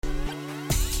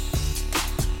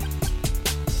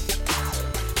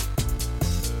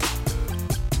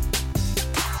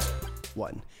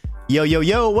one. Yo, yo,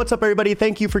 yo, what's up, everybody?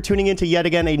 Thank you for tuning in to yet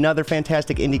again another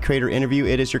fantastic indie creator interview.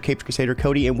 It is your Caped Crusader,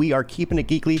 Cody, and we are keeping it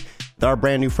geekly with our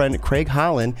brand new friend, Craig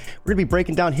Holland. We're going to be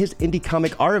breaking down his indie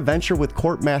comic, Our Adventure with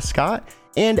Court Mascot,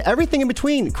 and everything in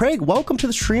between. Craig, welcome to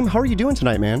the stream. How are you doing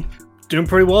tonight, man? Doing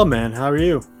pretty well, man. How are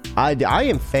you? I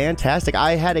am fantastic.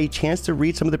 I had a chance to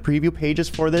read some of the preview pages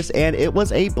for this, and it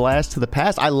was a blast to the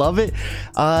past. I love it.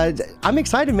 I'm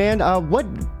excited, man. What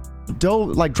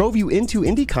drove you into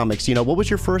indie comics? You know, what was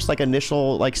your first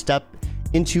initial step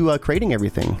into creating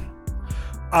everything?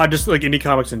 Just indie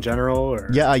comics in general, or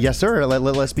yes sir.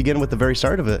 Let's begin with the very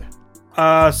start of it.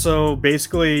 So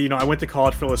basically, I went to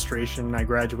college for illustration. I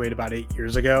graduated about 8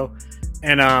 years ago,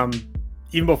 and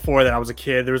even before that, I was a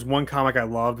kid. There was one comic I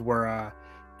loved where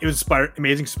it was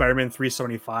Amazing Spider-Man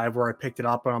 375, where I picked it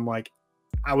up and I'm like,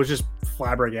 I was just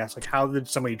flabbergasted. How did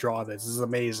somebody draw this? This is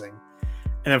amazing.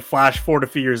 And then flash forward a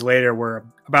few years later, we're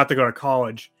about to go to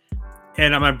college,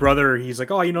 and my brother, he's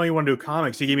like, "Oh, you want to do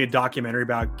comics?" He gave me a documentary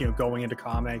about going into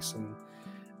comics, and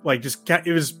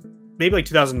it was maybe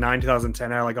 2009,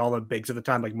 2010. I had all the bigs at the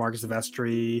time, like Marcus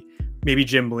Vestry, maybe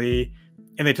Jim Lee,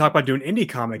 and they talked about doing indie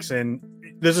comics, and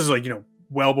this is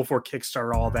well before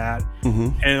Kickstarter, all that,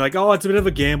 and oh, it's a bit of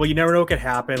a gamble. You never know what could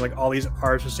happen. All these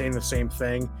artists are saying the same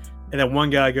thing, and then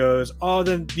one guy goes, "Oh,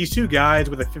 then these two guys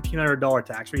with a $1,500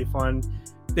 tax refund,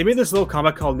 they made this little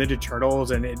comic called Ninja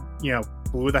Turtles, and it,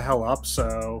 blew the hell up."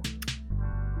 So,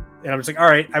 and I'm just like, all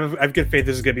right, I have good faith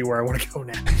this is gonna be where I want to go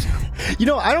next.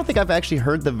 I don't think I've actually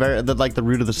heard the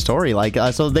root of the story.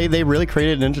 So they really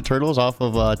created Ninja Turtles off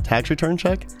of a tax return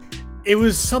check. It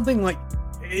was something like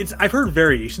I've heard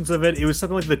variations of it. It was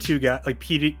something like the two guys,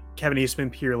 Kevin Eastman,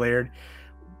 Peter Laird.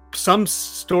 Some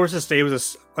sources say it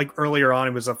was earlier on,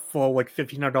 it was a full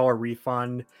 $1,500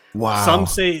 refund. Wow. Some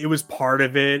say it was part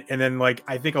of it, and then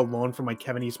I think a loan from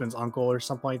Kevin Eastman's uncle or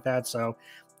something like that. So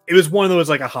it was one of those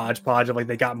a hodgepodge of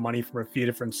they got money from a few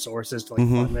different sources to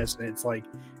fund this, and it's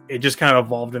it just kind of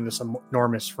evolved into this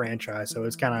enormous franchise. So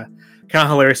it's kind of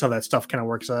hilarious how that stuff kind of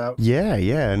works out.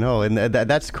 Yeah, no, and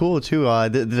that's cool too.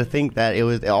 To think that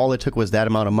it took was that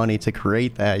amount of money to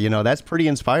create that. That's pretty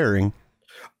inspiring.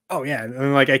 Oh yeah,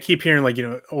 and I keep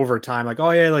hearing over time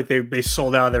oh yeah, they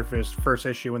sold out their first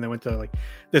issue when they went to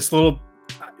this little.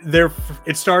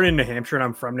 It started in New Hampshire, and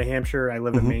I'm from New Hampshire. I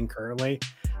live in Maine currently.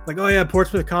 Oh yeah,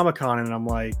 Portsmouth Comic Con, and I'm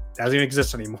that doesn't even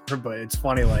exist anymore. But it's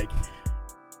funny,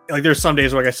 there's some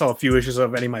days where I sell a few issues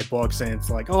of any of my books, and it's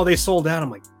oh, they sold out.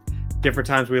 I'm different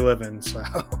times we live in. So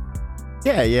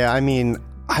yeah. I mean,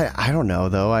 I don't know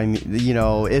though. I mean,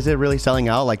 is it really selling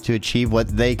out to achieve what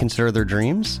they consider their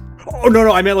dreams? Oh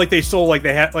no! I meant they sold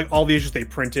they had all the issues they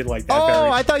printed that.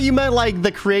 Oh, I thought you meant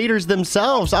the creators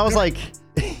themselves. I was No.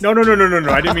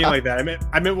 I didn't mean that.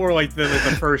 I meant more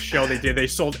the first show they did. They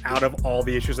sold out of all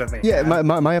the issues that they had. Yeah,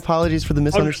 my apologies for the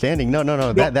misunderstanding. No.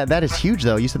 That is huge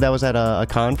though. You said that was at a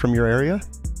con from your area.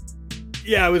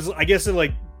 Yeah, it was. I guess it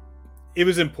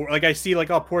was important. I see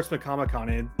Portsmouth Comic Con,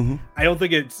 and I don't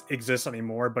think it exists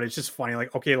anymore. But it's just funny.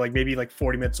 Okay, maybe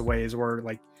 40 minutes away is where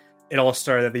it all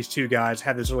started, that these two guys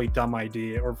had this really dumb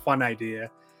idea or fun idea,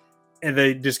 and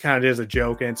they just kind of did as a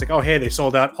joke, and it's oh hey, they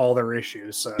sold out all their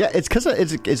issues. So. Yeah, it's because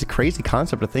it's a crazy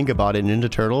concept to think about it.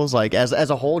 Ninja Turtles, as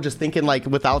a whole, just thinking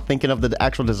without thinking of the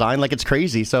actual design, it's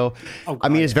crazy. So I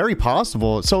mean, it's very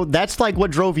possible. So that's what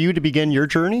drove you to begin your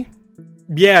journey.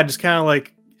 Yeah, just kind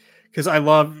of because I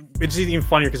love. It's even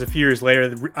funnier because a few years later,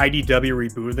 the IDW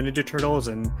rebooted the Ninja Turtles,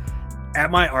 and at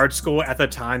my art school at the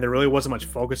time, there really wasn't much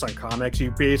focus on comics.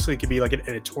 You basically could be an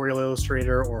editorial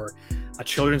illustrator or a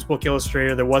children's book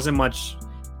illustrator. There wasn't much.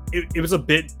 It was a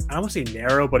bit, I don't want to say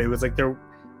narrow, but it was there.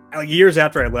 Years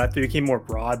after I left, it became more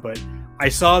broad. But I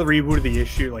saw the reboot of the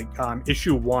issue,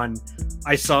 issue 1.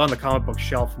 I saw on the comic book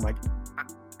shelf. I'm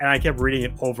and I kept reading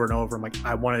it over and over. I'm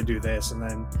I want to do this, and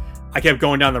then I kept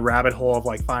going down the rabbit hole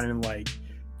of finding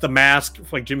The Mask.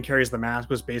 Jim Carrey's The Mask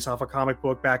was based off a comic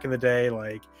book back in the day.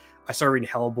 I started reading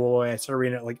Hellboy. I started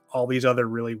reading all these other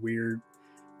really weird,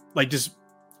 just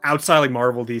outside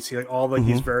Marvel, DC, all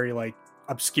these very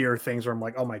obscure things where I'm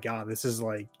oh my god, this is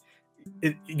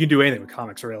you can do anything with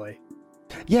comics, really.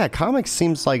 Yeah, comics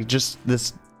seems just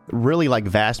this really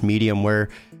vast medium where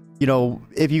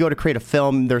if you go to create a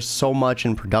film, there's so much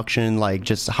in production,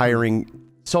 just hiring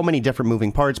so many different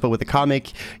moving parts. But with a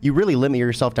comic, you really limit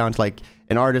yourself down to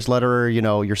an artist, letterer,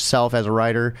 yourself as a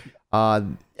writer.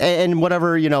 And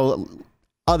whatever,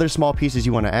 other small pieces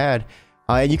you want to add.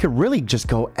 And you could really just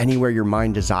go anywhere your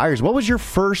mind desires. What was your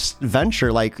first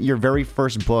venture, your very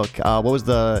first book? What was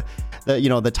the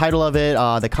title of it,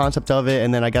 the concept of it,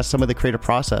 and then I guess some of the creative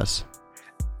process?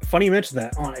 Funny you mentioned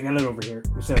that. Oh, I got it over here.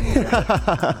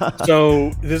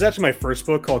 So this is actually my first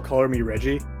book called Color Me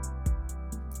Reggie.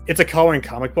 It's a coloring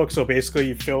comic book, so basically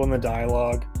you fill in the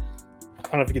dialogue. I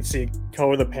don't know if you can see,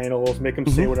 color the panels, make them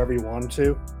say whatever you want them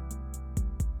to.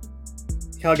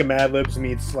 Kind of like a Mad Libs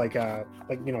meets like a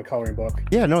coloring book.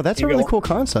 Yeah, no, that's a really cool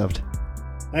concept.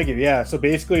 Thank you. Yeah, so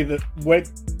basically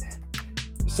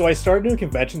so I started doing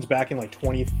conventions back in like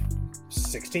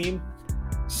 2016.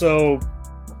 So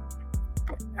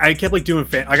I kept like doing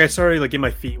I started like getting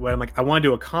my feet wet. I'm like, I want to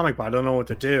do a comic, but I don't know what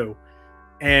to do.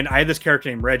 And I had this character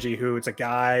named Reggie, who it's a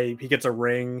guy. He gets a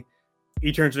ring.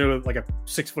 He turns into like a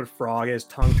 6-foot frog. His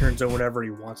tongue turns into whatever he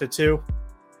wants it to.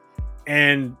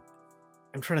 And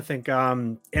I'm trying to think.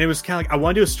 And it was kind of like I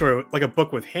want to do a story, like a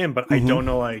book with him, but I don't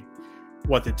know like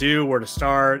what to do, where to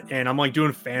start. And I'm like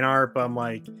doing fan art, but I'm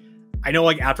like, I know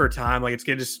like after a time, like it's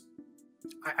gonna just.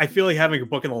 I feel like having a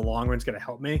book in the long run is gonna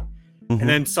help me. And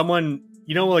then someone,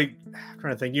 like I'm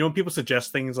trying to think. When people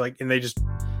suggest things like, and they just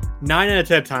 9 out of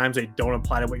 10 times they don't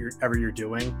apply to whatever you're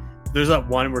doing. There's that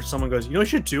one where someone goes, you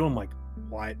should do. I'm like,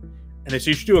 what? And they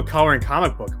say you should do a coloring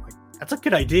comic book. I'm like, that's a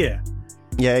good idea.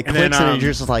 Yeah, it clicks and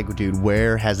you're just like, dude,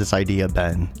 where has this idea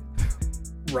been?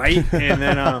 Right. And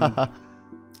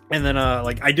then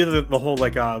like I did the whole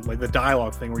like the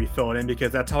dialogue thing where you fill it in,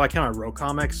 because that's how I kind of wrote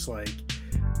comics. Like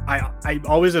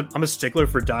I'm a stickler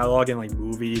for dialogue in like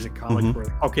movies and comics where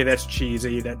like, okay, that's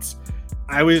cheesy. Because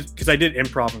I did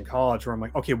improv in college, where I'm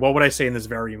like, okay, what would I say in this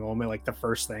very moment? Like the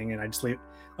first thing, and I just leave.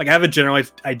 Like I have a general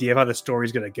idea of how the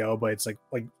story's gonna go, but it's like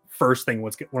first thing,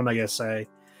 what am I gonna say?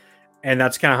 And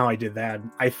that's kind of how I did that.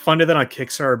 I funded that on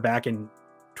Kickstarter back in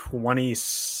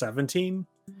 2017.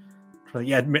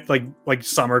 Yeah, like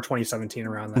summer 2017,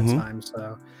 around that time.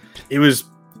 So it was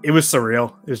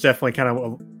surreal. It was definitely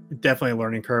definitely a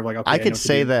learning curve. Like, okay, I could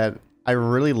say that I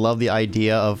really love the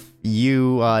idea of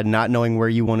you not knowing where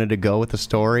you wanted to go with the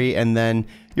story, and then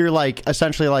you're like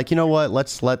essentially like, you know what?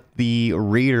 Let's let the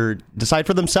reader decide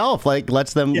for themselves. Like, let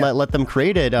them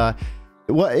create it.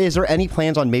 What is there any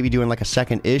plans on maybe doing like a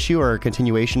second issue or a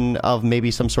continuation of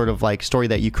maybe some sort of like story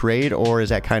that you create, or is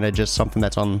that kind of just something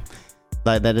that's on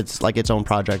that it's like its own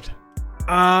project?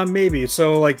 Maybe.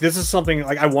 So like this is something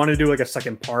like I want to do like a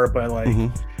second part, but like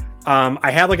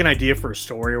I had like an idea for a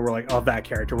story where like of that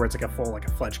character where it's like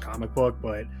a fledged comic book,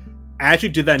 but I actually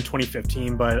did that in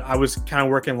 2015, but I was kind of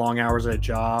working long hours at a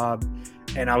job,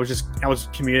 and I was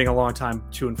commuting a long time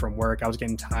to and from work. I was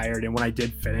getting tired, and when I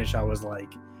did finish, I was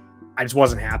like, I just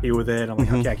wasn't happy with it. I'm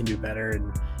like, okay, I can do better.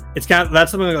 And it's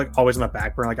that's something like always in the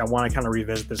back burner. Like I want to kind of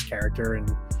revisit this character,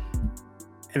 and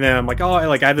then I'm like, oh,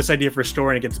 I have this idea for a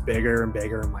story, and it gets bigger and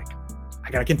bigger. I'm like, I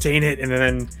gotta contain it, and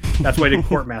then that's why I did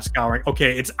Court Mass Scouring.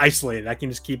 Okay, it's isolated. I can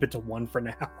just keep it to one for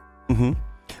now.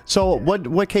 So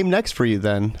what came next for you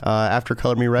then? After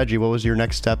Color Me Reggie, what was your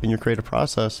next step in your creative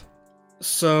process?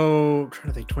 So I'm trying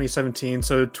to think, 2017.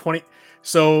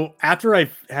 So after I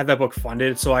had that book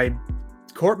funded,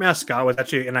 Court Mascot was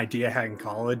actually an idea I had in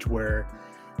college where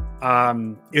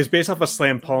it was based off a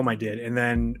slam poem I did, and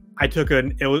then I took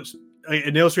an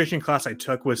illustration class I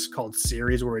took was called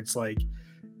Series, where it's like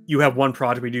you have one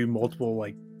project, we do multiple,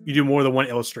 like you do more than one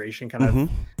illustration, kind of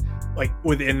like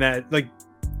within that, like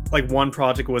one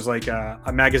project was like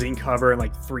a magazine cover and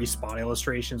like 3 spot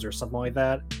illustrations or something like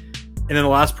that, and then the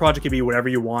last project could be whatever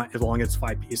you want as long as it's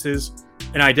 5 pieces.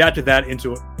 And I adapted that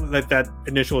into that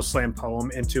initial slam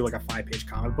poem into like a 5-page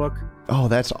comic book. Oh,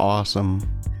 that's awesome.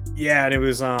 Yeah, and it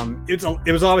was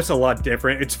obviously a lot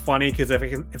different. It's funny because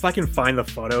if I can find the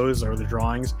photos or the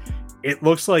drawings, it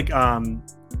looks like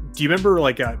do you remember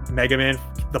like Mega Man,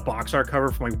 the box art cover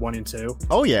from like 1 and 2?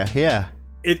 Oh yeah.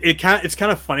 It's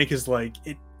kind of funny because like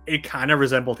it kind of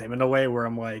resembled him in a way where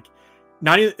I'm like,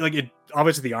 not even like it.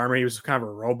 Obviously the armor, he was kind of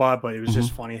a robot, but it was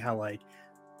just funny how like,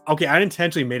 okay, I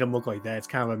intentionally made him look like that. It's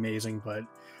kind of amazing, but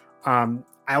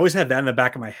I always had that in the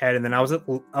back of my head. And then I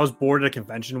was bored at a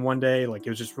convention one day. Like it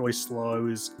was just really slow. It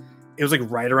was like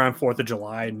right around 4th of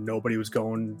July, and nobody was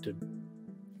going to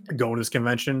this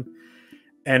convention.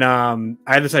 And I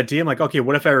had this idea. I'm like, okay,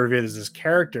 what if I reveal this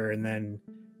character? And then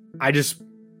I just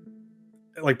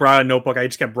like brought out a notebook. I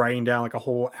just kept writing down like a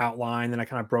whole outline. Then I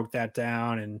kind of broke that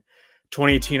down. And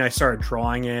 2018, I started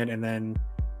drawing it, and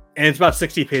it's about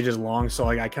 60 pages long. So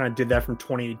like I kind of did that from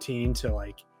 2018 to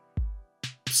like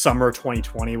summer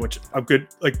 2020, which a good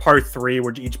like part 3,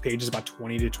 where each page is about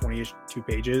 20 to 22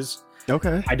 pages.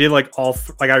 Okay. I did like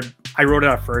I wrote it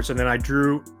out first, and then I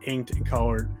drew, inked, and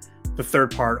colored the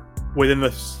third part within the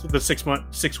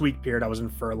 6-week period I was in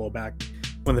furlough back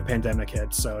when the pandemic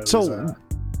hit. So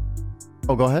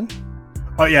go ahead.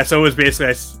 Oh yeah. So it was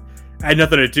basically I had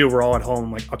nothing to do. We're all at home.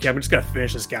 I'm like, okay, I'm just gonna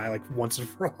finish this guy like once and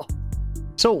for all.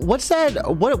 So what's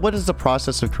that? What does the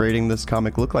process of creating this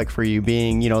comic look like for you?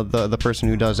 Being, you know, the person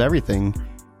who does everything,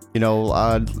 you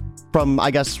know, from,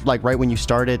 I guess, like right when you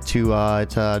started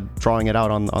to drawing it out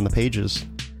on the pages.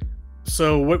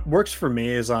 So what works for me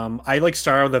is I like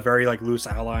start with a very like loose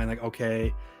outline, like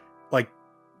okay, like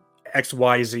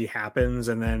XYZ happens,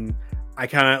 and then I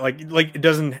kind of like it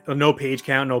doesn't, no page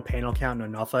count, no panel count, no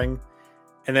nothing,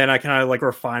 and then I kind of like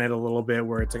refine it a little bit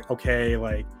where it's like, okay,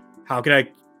 like how can I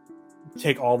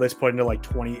take all this, put into like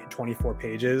 24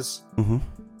 pages. Mm-hmm.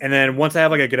 And then once I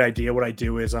have like a good idea, what I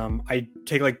do is I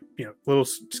take like, you know, little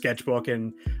sketchbook,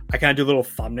 and I kind of do little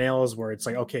thumbnails where it's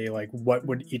like, okay, like what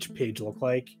would each page look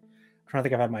like? I'm trying to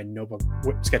think if I have my notebook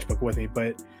sketchbook with me,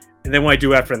 but and then what I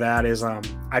do after that is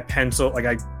I pencil, like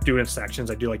I do it in sections.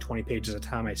 I do like 20 pages at a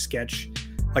time. I sketch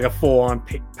like a full-on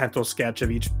pencil sketch of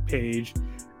each page,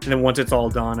 and then once it's all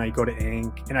done, I go to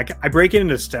ink, and I break it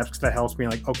into steps because that helps me,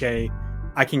 like, okay,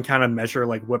 I can kind of measure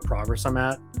like what progress I'm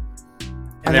at.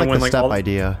 And then like the step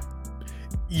idea.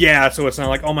 Yeah, so it's not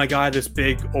like, oh my god, this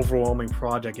big overwhelming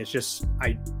project. It's just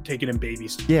I take it in baby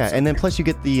steps. Yeah, and then plus you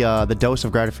get the dose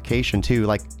of gratification too,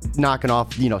 like knocking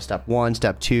off, you know, step 1,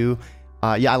 step 2.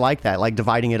 Yeah, I like that. Like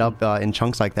dividing it up in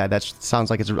chunks like that. That sounds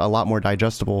like it's a lot more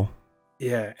digestible.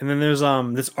 Yeah, and then there's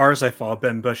this artist I follow,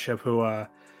 Ben Bishop, who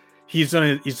he's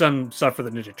done stuff for the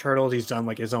Ninja Turtles. He's done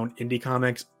like his own indie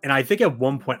comics, and I think at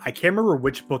one point, I can't remember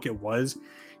which book it was,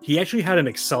 he actually had an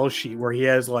Excel sheet where he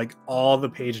has like all the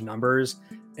page numbers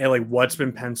and like what's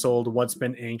been penciled, what's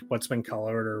been inked, what's been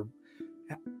colored. Or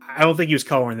I don't think he was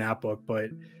coloring that book, but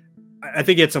I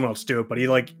think he had someone else do it. But he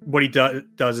like what he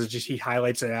does is just he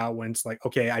highlights it out when it's like,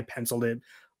 okay, I penciled it,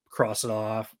 cross it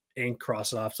off, ink,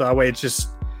 cross it off. So that way it's just,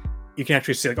 you can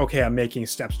actually see like, okay, I'm making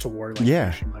steps toward like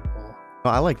finishing my goal.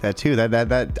 I like that too.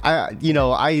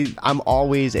 I'm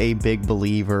always a big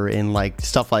believer in like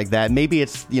stuff like that. Maybe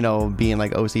it's, you know, being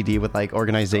like OCD with like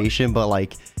organization, but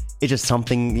like it's just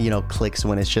something, you know, clicks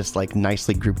when it's just like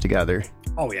nicely grouped together.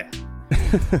 Oh yeah.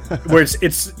 Where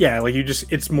it's yeah, like you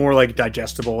just, it's more like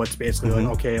digestible. It's basically like,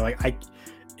 okay, like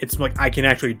it's like I can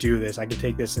actually do this. I can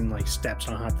take this in like steps.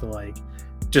 I don't have to like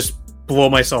just blow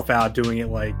myself out doing it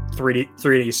like 3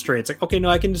 days straight. It's like, okay, no,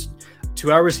 I can just 2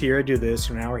 hours here, I do this,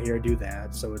 an hour here, I do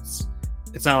that. So it's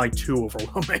not like too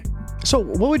overwhelming. So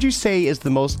what would you say is the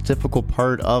most difficult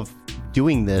part of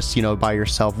doing this, you know, by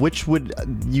yourself? Which would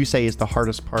you say is the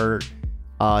hardest part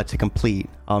to complete?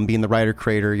 Being the writer,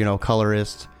 creator, you know,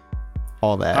 colorist,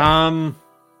 all that. I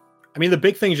mean, the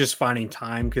big thing is just finding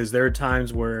time, because there are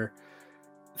times where,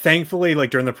 thankfully,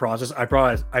 like during the process, I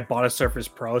bought a Surface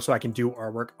Pro so I can do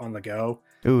artwork on the go.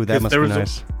 Ooh, that must be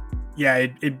nice. Yeah,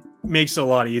 it makes it a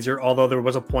lot easier. Although there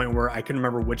was a point where I couldn't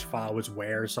remember which file was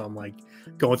where, so I'm like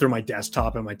going through my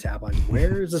desktop and my tab, like,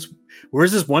 where's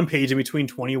this one page in between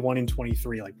 21 and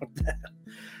 23? Like, what the hell?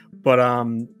 But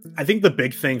I think the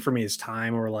big thing for me is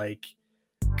time, or like,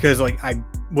 because like I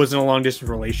was in a long distance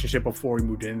relationship before we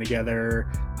moved in together.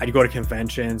 I'd go to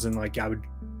conventions, and like I would,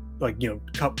 like, you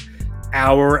know,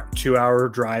 hour, 2 hour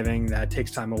driving, that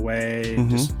takes time away.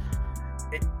 Just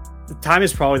time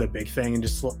is probably the big thing, and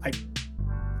just I'm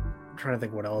trying to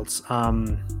think what else.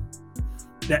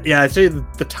 Yeah, I'd say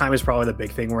the time is probably the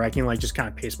big thing, where I can like just kind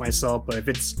of pace myself. But if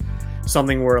it's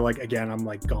something where like, again, I'm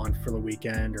like gone for the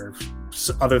weekend, or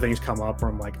other things come up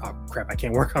where I'm like, oh crap, I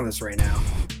can't work on this right now.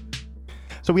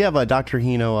 So we have Dr.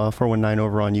 Hino 419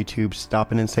 over on YouTube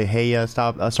stopping in and say, hey,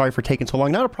 sorry for taking so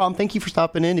long. Not a problem. Thank you for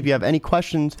stopping in. If you have any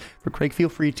questions for Craig, feel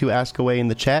free to ask away in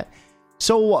the chat.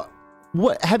 So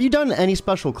what have you done any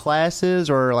special classes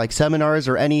or like seminars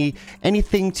or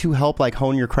anything to help like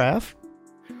hone your craft?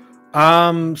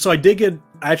 So I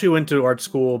actually went to art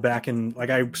school back in, like,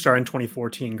 I started in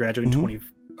 2014, graduated in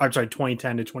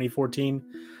 2010 to 2014.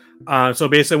 So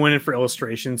basically I went in for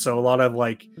illustration. So a lot of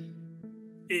like,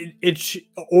 it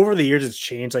over the years it's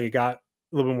changed. Like it got a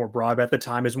little bit more broad, but at the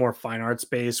time it's more fine art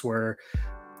space, where,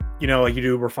 you know, like you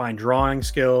do refined drawing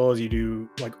skills, you do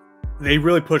like, they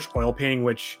really push oil painting,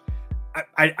 which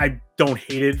I don't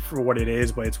hate it for what it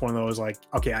is, but it's one of those like,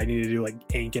 okay, I need to do like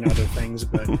ink and other things,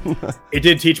 but it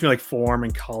did teach me like form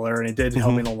and color, and it did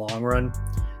help me in the long run.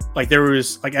 Like there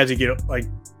was like, as you get like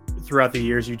throughout the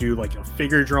years, you do like, you know,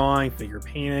 figure drawing, figure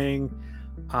painting.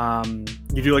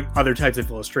 You do like other types of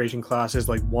illustration classes.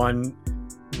 Like one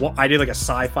I did like a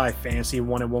sci-fi fantasy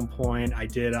one at one point. I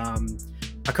did a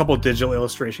couple of digital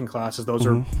illustration classes. Those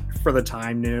are for the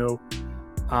time new.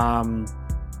 I'm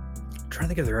trying to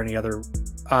think if there are any other.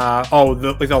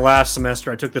 The last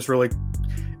semester I took this really.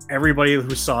 Everybody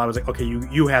who saw it was like, okay,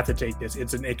 you have to take this.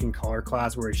 It's an ink and color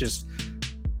class where it's just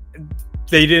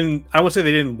they didn't. I would say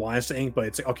they didn't want us to ink, but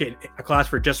it's like, okay, a class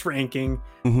for just for inking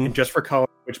and just for color,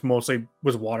 which mostly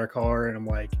was watercolor. And I'm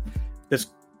like, this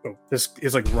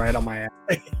is like right on my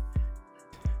ass.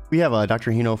 We have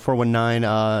Dr. Hino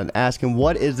 419 asking,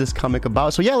 what is this comic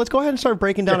about? So yeah, let's go ahead and start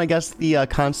breaking down, I guess, the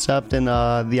concept and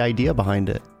the idea behind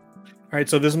it. All right,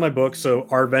 so this is my book. So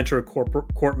Our Adventure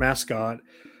with Court Mascot.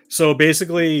 So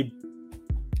basically,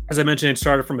 as I mentioned, it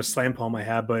started from a slam poem I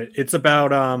had, but it's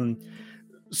about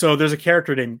so there's a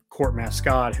character named Court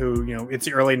Mascot who, you know, it's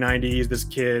the early 90s. This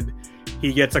kid,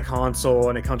 he gets a console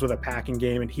and it comes with a packing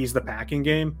game, and he's the packing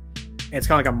game. And it's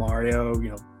kind of like a Mario, you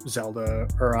know, Zelda,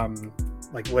 or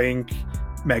like Link,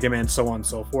 Mega Man, so on and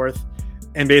so forth.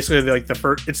 And basically, like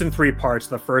it's in 3 parts.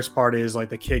 The first part is like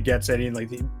the kid gets it, and like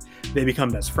they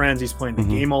become best friends. He's playing the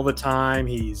game all the time.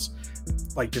 He's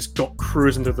like just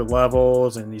cruising through the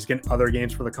levels, and he's getting other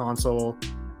games for the console.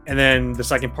 And then the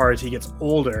second part is he gets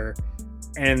older,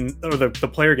 or the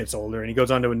player gets older, and he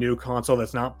goes onto a new console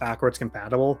that's not backwards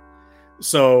compatible.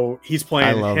 So he's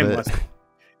playing him less.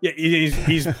 Yeah,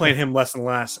 he's playing him less and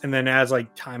less. And then as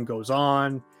like time goes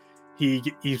on,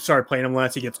 he started playing him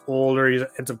less. He gets older. He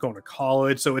ends up going to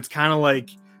college. So it's kind of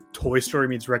like Toy Story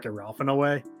meets Wreck-It Ralph in a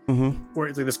way, where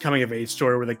it's like this coming of age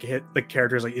story where the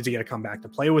character is like, is he gonna come back to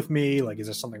play with me? Like, is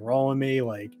there something wrong with me?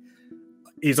 Like,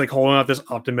 he's like holding up this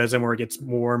optimism where it gets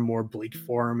more and more bleak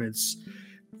for him. It's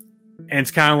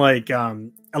kind of like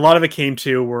a lot of it came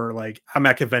to where like I'm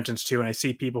at conventions too, and I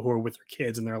see people who are with their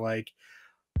kids, and they're like,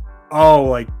 oh,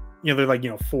 like, you know, they're like,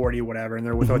 you know, 40, whatever, and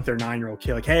they're with like their 9-year-old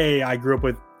kid, like, hey, I grew up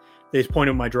with. They just point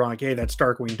at my drawing, like, hey, that's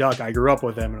Darkwing Duck. I grew up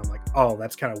with him. And I'm like, oh,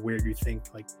 that's kind of weird. You think,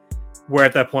 like, we're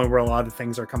at that point where a lot of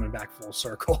things are coming back full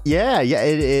circle. Yeah.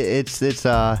 It's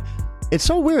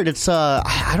so weird. It's,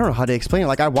 I don't know how to explain it.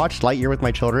 Like, I watched Lightyear with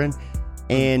my children,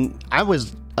 and I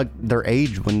was their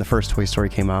age when the first Toy Story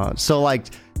came out. So, like,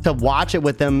 to watch it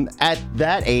with them at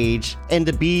that age and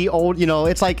to be old, you know,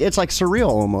 it's like surreal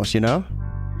almost, you know?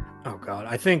 Oh god,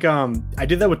 I think I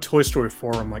did that with Toy Story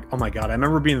 4. I'm like, oh my god, I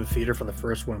remember being in the theater for the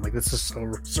first one. I'm like, this is so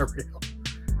surreal.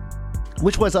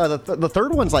 Which was the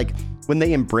third one's like when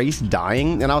they embrace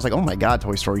dying, and I was like, oh my god,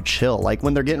 Toy Story, chill. Like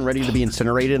when they're getting ready to be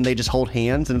incinerated and they just hold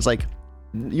hands, and it's like,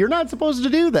 you're not supposed to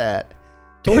do that.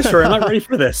 Toy Story, I'm not ready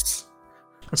for this.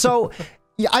 So,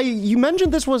 you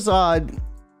mentioned this was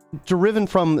deriven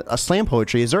from a slam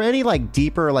poetry. Is there any like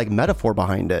deeper like metaphor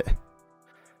behind it?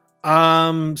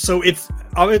 So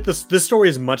this story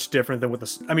is much different than what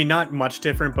this. I mean, not much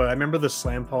different, but I remember the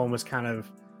slam poem was kind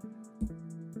of.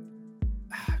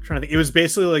 I'm trying to think. It was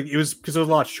basically like because it was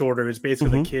a lot shorter. It was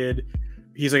basically the kid.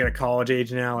 He's like at a college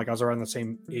age now. Like I was around the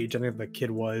same age I think the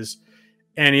kid was,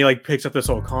 and he like picks up this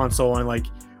old console and like.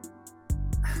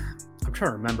 I'm trying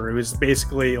to remember. It was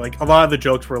basically like a lot of the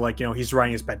jokes were like, you know, he's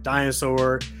riding his pet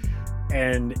dinosaur,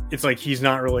 and it's like he's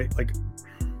not really like.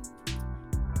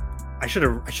 I should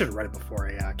have read it before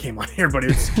I came on here, but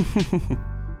it's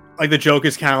like the joke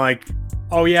is kind of like,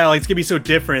 oh yeah, like it's gonna be so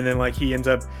different. And then like he ends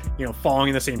up, you know, falling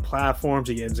in the same platforms.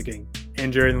 He ends up getting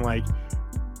injured, and like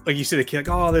you see the kid like,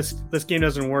 oh, this game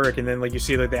doesn't work. And then like you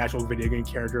see like the actual video game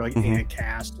character like in a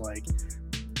cast, like,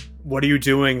 what are you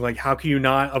doing? Like, how can you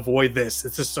not avoid this?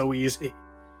 It's just so easy.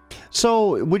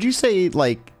 So would you say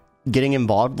like getting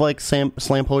involved like slam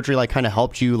poetry like kind of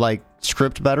helped you like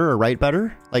script better or write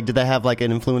better? Like, did that have like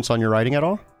an influence on your writing at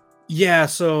all? Yeah,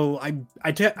 so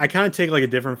I kind of take like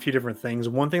a few different things.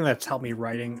 One thing that's helped me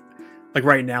writing, like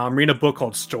right now, I'm reading a book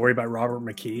called Story by Robert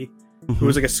McKee, who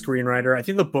is like a screenwriter. I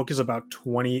think the book is about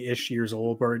 20-ish years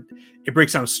old, where it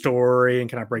breaks down story and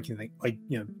kind of breaking like,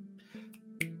 you know,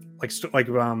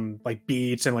 like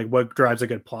beats and like what drives a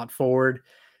good plot forward.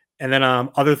 And then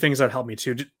other things that help me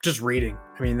too, just reading.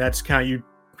 I mean, that's kind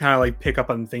of like pick up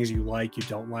on things you like, you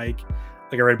don't like.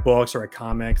 Like I read books or read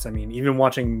comics. I mean, even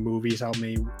watching movies helped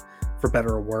me for better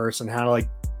or worse, and how to like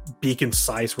be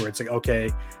concise where it's like, okay,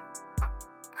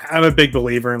 I'm a big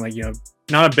believer in like, you know,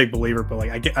 not a big believer, but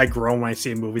like I grow when I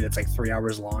see a movie that's like 3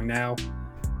 hours long now.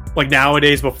 Like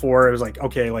nowadays, before it was like,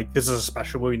 okay, like this is a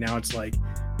special movie. Now it's like,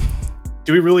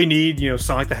 do we really need, you know,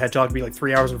 Sonic the Hedgehog to be like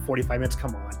 3 hours and 45 minutes?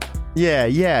 Come on.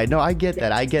 Yeah. No, I get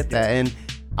that. And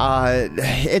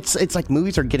it's like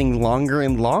movies are getting longer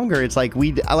and longer. It's like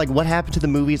what happened to the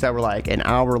movies that were like an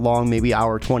hour long, maybe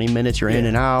hour 20 minutes, you're in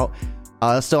and out,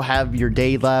 still have your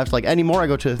day left. Like anymore, I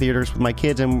go to the theaters with my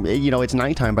kids, and you know, it's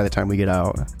nighttime by the time we get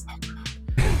out.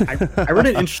 I read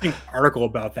an interesting article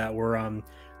about that where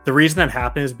the reason that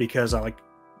happened is because like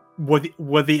what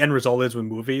the end result is with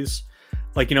movies,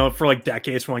 like, you know, for like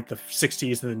decades from like the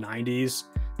 60s to the 90s,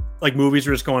 like movies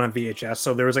were just going on VHS,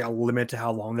 so there was like a limit to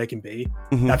how long they can be.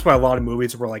 Mhm. That's why a lot of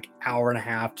movies were like hour and a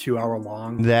half, 2 hour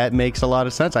long. That makes a lot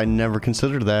of sense. I never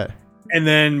considered that. And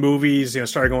then movies,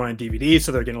 started going on DVD,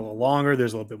 so they're getting a little longer.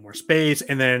 There's a little bit more space.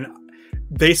 And then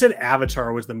they said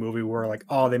Avatar was the movie where like,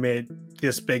 oh, they made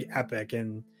this big epic,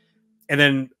 and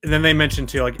then they mentioned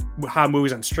too like how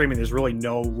movies on streaming, there's really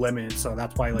no limit, so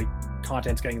that's why like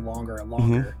content's getting longer and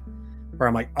longer. Where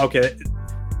I'm like, okay,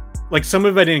 like some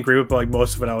of it I didn't agree with, but like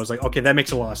most of it I was like, okay, that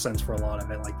makes a lot of sense for a lot of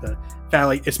it. Like the fact,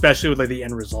 like especially with like the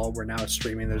end result where now it's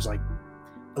streaming, there's like,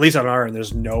 at least on our end,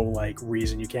 there's no like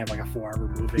reason you can't have like a 4-hour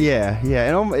movie. Yeah.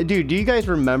 And dude, do you guys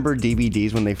remember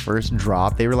DVDs when they first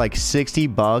dropped? They were like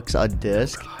 $60 a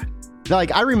disc.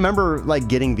 Like I remember like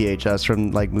getting VHS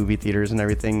from like movie theaters and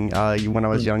everything when I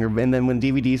was younger. And then when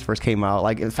DVDs first came out,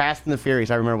 like Fast and the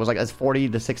Furious, I remember was like a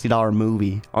 $40 to $60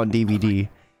 movie on DVD.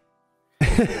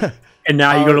 And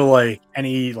now you go to like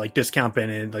any like discount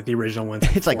bin and like the original ones,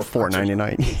 it's like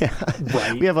 $4.99. Yeah,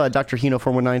 right. We have Dr. Hino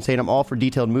 419 saying I'm all for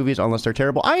detailed movies unless they're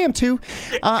terrible. I am too.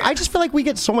 I just feel like we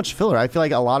get so much filler. I feel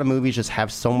like a lot of movies just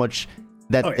have so much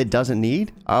that it doesn't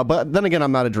need. But then again,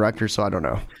 I'm not a director, so I don't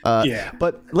know. Yeah.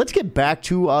 But let's get back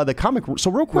to the comic. So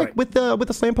real quick, with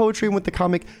the slam poetry and with the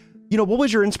comic, what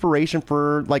was your inspiration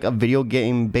for like a video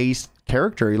game based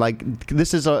character? Like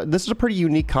this is a pretty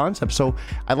unique concept. So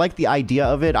I like the idea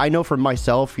of it. I know for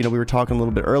myself, we were talking a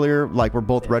little bit earlier, like we're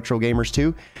both retro gamers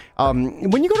too.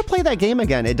 When you go to play that game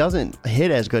again, it doesn't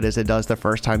hit as good as it does the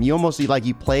first time. You almost like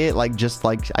you play it like just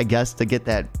like I guess to get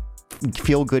that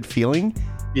feel good feeling.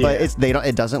 Yeah. But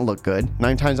it doesn't look good.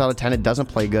 9 times out of 10, it doesn't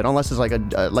play good unless it's like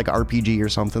a like an RPG or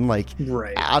something. Like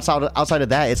right. Outside of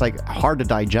that, it's like hard to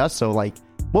digest. So like,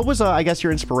 what was I guess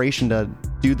your inspiration to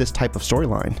do this type of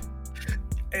storyline?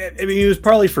 I mean, it was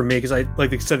partly for me because I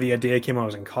like I said, the idea came when I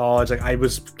was in college. Like I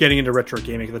was getting into retro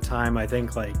gaming at the time. I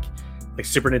think like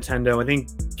Super Nintendo. I think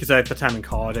because at the time in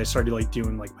college, I started like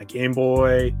doing like my Game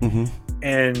Boy,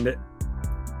 and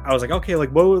I was like, okay,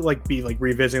 like what would like be like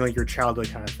revisiting like your childhood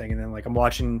kind of thing, and then like I'm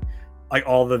watching like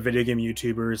all the video game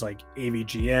YouTubers like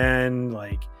AVGN,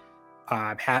 like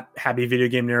Happy Video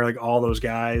Game Nerd, like all those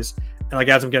guys, and like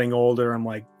as I'm getting older, I'm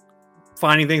like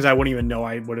finding things I wouldn't even know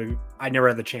I never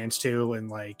had the chance to, and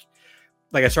like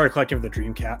I started collecting for the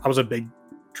Dreamcast. I was a big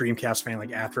Dreamcast fan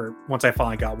like once I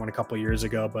finally got one a couple of years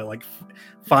ago, but like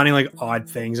finding like odd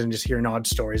things and just hearing odd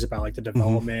stories about like the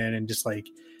development and just like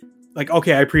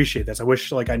okay, I appreciate this. I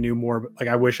wish like I knew more. Like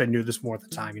I wish I knew this more at the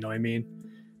time. You know what I mean?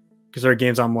 Because there are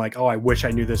games I'm like, oh, I wish I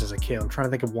knew this as a kid. I'm trying to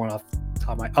think of one off the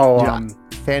top of my.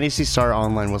 Phantasy Star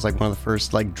Online was like one of the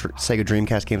first like Sega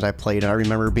Dreamcast games I played, and I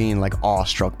remember being like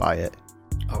awestruck by it.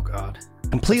 Oh god,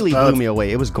 completely blew me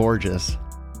away. It was gorgeous.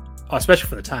 Oh, especially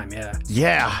for the time, yeah.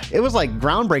 Yeah, it was like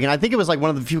groundbreaking. I think it was like one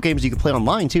of the few games you could play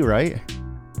online too, right?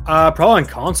 Probably on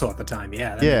console at the time.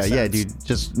 Yeah. Yeah, dude,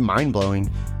 just mind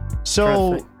blowing.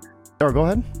 So. Or go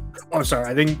ahead. Oh, sorry.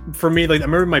 I think for me, like I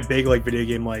remember my big like video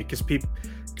game like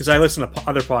because I listen to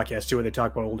other podcasts too where they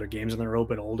talk about older games and they're a little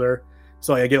bit older,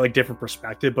 so like, I get like different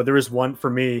perspective. But there was one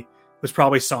for me it was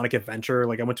probably Sonic Adventure.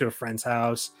 Like I went to a friend's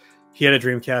house, he had a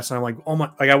Dreamcast, and I'm like, oh my,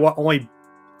 like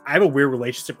I have a weird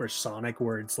relationship with Sonic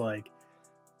where it's like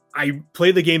I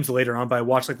played the games later on, but I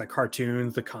watched like the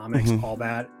cartoons, the comics, all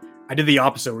that. I did the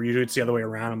opposite where usually it's the other way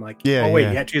around. I'm like, he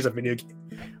actually has a video game.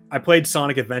 I played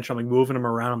Sonic Adventure. I'm like moving him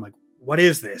around. I'm like, what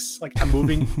is this? Like I'm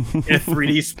moving in a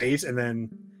 3D space, and then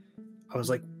I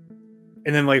was like,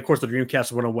 and then like of course the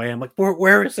Dreamcast went away. I'm like,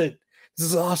 where is it? This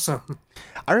is awesome.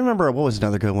 I remember what was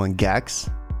another good one, Gex.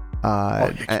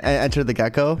 Enter the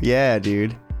Gecko. Yeah,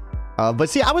 dude. But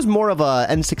see, I was more of a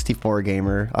N64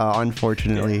 gamer,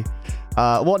 unfortunately.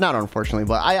 Yeah. Well, not unfortunately,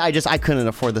 but I couldn't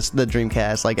afford the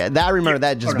Dreamcast. Like that, I remember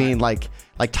that just being like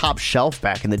top shelf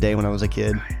back in the day when I was a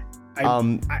kid.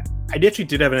 I actually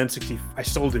did have an N60. I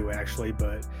still do actually,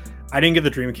 but I didn't get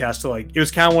the Dreamcast till like it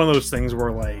was kind of one of those things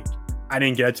where like I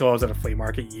didn't get it till I was at a flea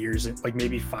market years, like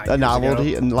maybe 5 years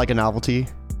novelty, ago. Like a novelty.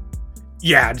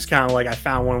 Yeah, just kind of like I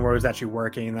found one where it was actually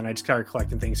working, and then I just started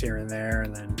collecting things here and there,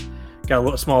 and then got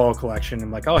a small little collection.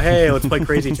 I'm like, oh hey, let's play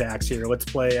Crazy Taxi here. Let's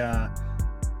play.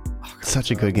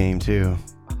 Such a good game too.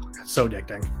 Oh, God, so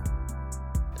addicting.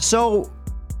 So.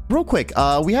 Real quick,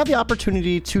 we have the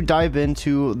opportunity to dive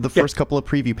into the first couple of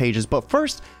preview pages, but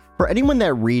first, for anyone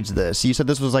that reads this, you said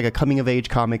this was like a coming-of-age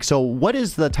comic, so what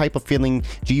is the type of feeling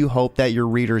do you hope that your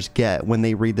readers get when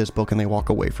they read this book and they walk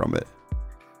away from it?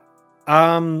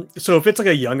 So if it's like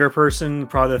a younger person,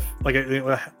 probably like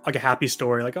a happy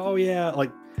story, like, oh yeah,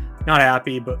 like not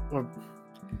happy, but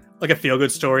like a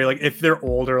feel-good story. Like if they're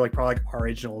older, like probably like our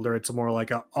age and older, it's more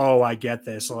like oh, I get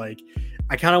this. Like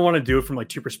I kind of want to do it from like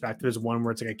two perspectives. One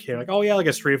where it's like a kid, like, oh yeah, like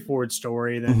a straightforward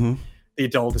story. Then the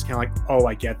adult is kind of like, oh,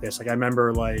 I get this. Like I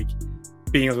remember like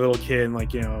being a little kid and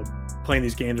like, you know, playing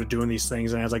these games or doing these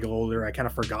things, and as I get older, I kind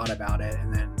of forgot about it.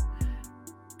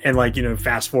 And like, you know,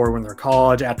 fast forward when they're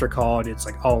college, after college, it's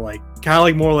like, oh, like kind of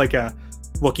like more like a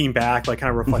looking back, like kind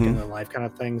of reflecting their life kind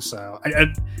of thing. So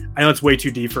I know it's way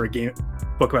too deep for a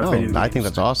book about video games. I think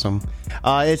that's awesome.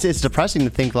 It's depressing to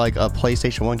think like a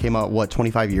PlayStation 1 came out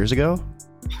 25 years ago.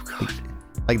 Oh god.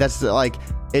 Like that's like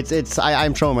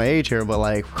I'm showing my age here, but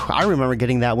like I remember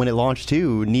getting that when it launched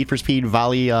too. Need for Speed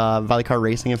Valley Car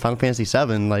Racing and Final Fantasy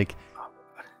 7, like.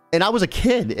 And I was a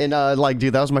kid, and like,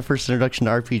 dude, that was my first introduction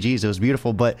to RPGs. It was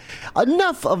beautiful, but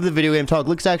enough of the video game talk.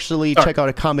 Let's actually check out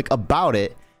a comic about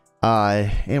it,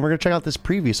 and we're gonna check out this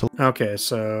preview. So okay,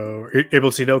 so you're able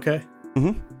to see it okay?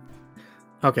 Mm-hmm.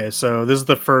 Okay, so this is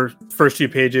the first few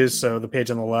pages. So the page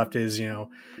on the left is, you know,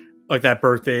 like that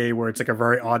birthday where it's like a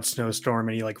very odd snowstorm,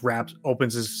 and he like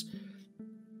opens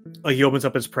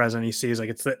up his present. He sees like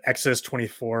it's the Exodus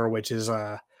 24, which is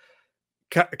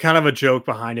kind of a joke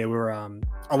behind it, where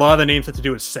a lot of the names have to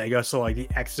do with Sega. So like the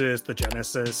Exodus, the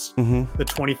Genesis, the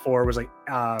 24 was like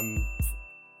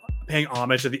paying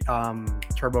homage to the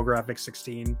TurboGrafx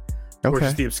 16, which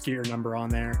is the obscure number on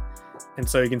there. And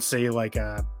so you can see like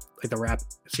the wrap.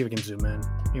 See if we can zoom in.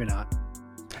 Maybe not.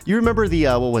 You remember the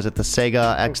what was it? The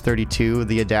Sega X32,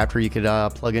 the adapter you could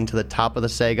plug into the top of the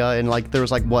Sega, and like there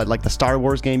was like the Star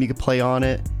Wars game you could play on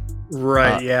it.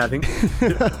 Right, yeah, I think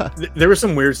there was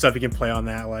some weird stuff you can play on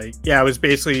that. Like, yeah, it was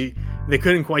basically, they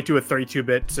couldn't quite do a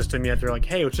 32-bit system yet. They're like,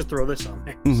 hey, let's just throw this on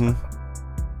there. So,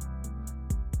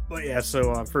 but yeah,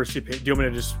 so first do you want me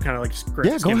to just kind of like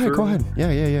go ahead.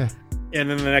 Yeah. And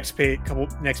then the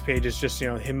next page is just, you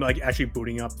know, him like actually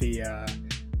booting up the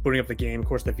game. Of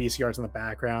course, the VCR's in the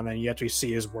background, and you actually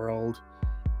see his world,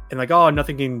 and like, oh,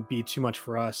 nothing can be too much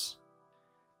for us.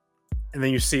 And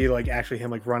then you see like actually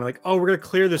him like running, like, oh, we're gonna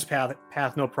clear this path,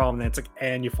 no problem. And it's like,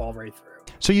 and you fall right through.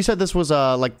 So you said this was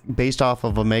like based off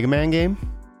of a Mega Man game?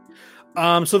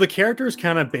 So the character is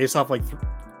kind of based off like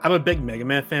I'm a big Mega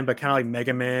Man fan, but kind of like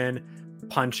Mega Man,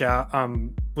 Punch Out,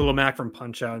 Little Mac from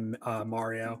Punch Out, and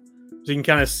Mario. So you can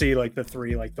kind of see like the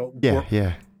three, like the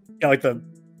like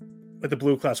the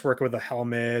blue class worker with the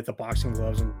helmet, the boxing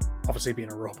gloves, and obviously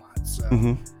being a robot.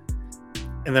 So.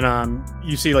 And then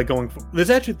you see like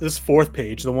this fourth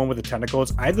page, the one with the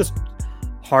tentacles. I had this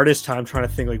hardest time trying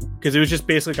to think, like, because it was just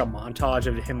basically like a montage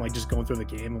of him like just going through the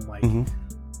game. I'm like,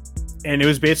 and it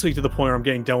was basically to the point where I'm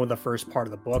getting done with the first part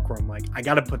of the book where I'm like, I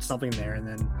got to put something there. And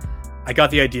then I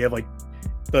got the idea of like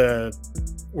where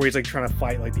he's like trying to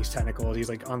fight like these tentacles. He's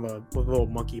like on the little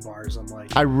monkey bars. I'm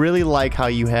like, I really like how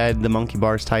you had the monkey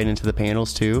bars tied into the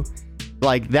panels too.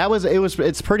 Like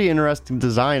it's pretty interesting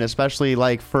design, especially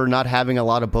like for not having a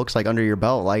lot of books like under your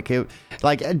belt.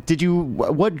 Did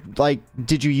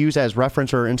you use as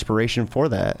reference or inspiration for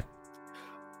that?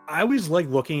 I always like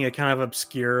looking at kind of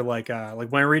obscure, like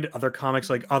when I read other comics,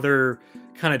 like other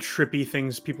kind of trippy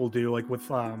things people do, like with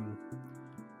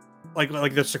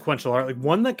like the sequential art. Like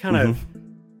one that kind of,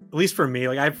 at least for me,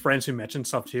 like I have friends who mention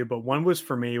stuff too, but one was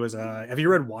for me was have you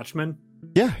read Watchmen?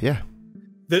 Yeah.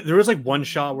 There was like one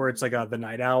shot where it's like the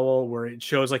Night Owl, where it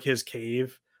shows like his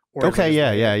cave. Or okay,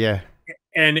 yeah.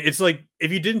 And it's like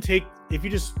it's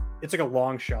like a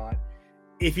long shot.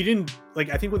 If you didn't like,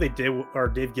 I think what they did, or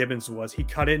Dave Gibbons was, he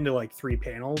cut it into like 3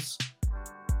 panels,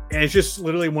 and it's just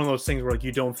literally one of those things where like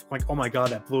you don't like, oh my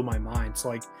god, that blew my mind. So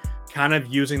like, kind of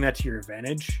using that to your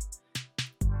advantage.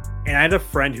 And I had a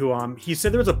friend who he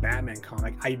said there was a Batman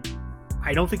comic. I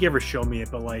don't think he ever showed me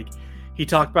it, but like. He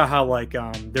talked about how like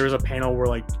there was a panel where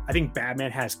like I think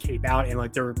Batman has cape out, and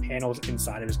like there were panels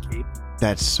inside of his cape.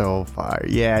 That's so fire.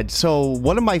 Yeah. So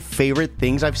one of my favorite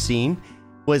things I've seen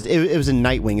was it was a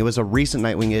Nightwing. It was a recent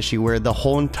Nightwing issue where the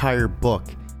whole entire book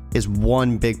is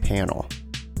one big panel.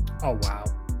 Oh wow.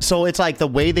 So it's like the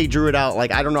way they drew it out,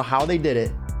 like I don't know how they did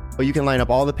it, but you can line up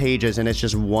all the pages and it's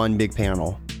just one big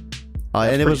panel.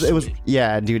 And it was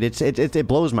yeah, dude, it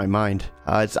blows my mind.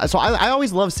 So I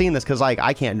always love seeing this because like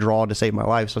I can't draw to save my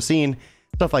life. So seeing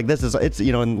stuff like this it's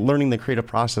you know, and learning the creative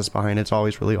process behind it's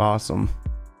always really awesome.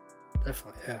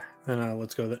 Definitely, yeah. And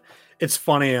let's go. It's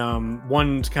funny.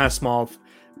 One's kind of small.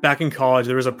 Back in college,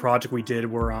 there was a project we did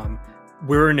where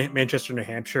we were in Manchester, New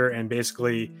Hampshire, and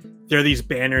basically there are these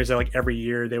banners that like every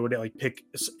year they would like pick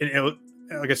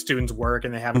like a student's work,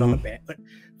 and they have it on the band, like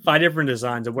 5 different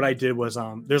designs. And what I did was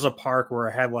there's a park where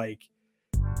I had like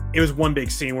it was one big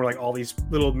scene where like all these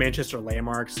little Manchester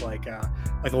landmarks, like a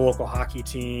local hockey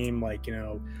team, like, you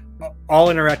know, all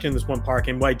interacting in this one park.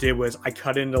 And what I did was I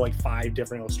cut into like 5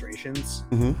 different illustrations.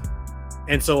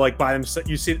 And so like by themselves,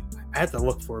 you see, I had to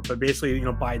look for it, but basically,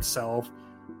 by itself,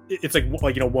 it's like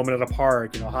woman at a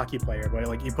park, hockey player, but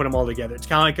like you put them all together. It's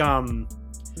kind of like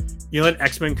that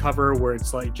X-Men cover where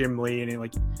it's like Jim Lee and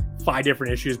like 5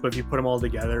 different issues, but if you put them all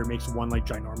together, it makes one like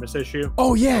ginormous issue.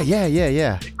 Oh yeah.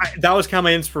 That was kind of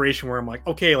my inspiration where I'm like,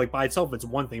 okay, like by itself it's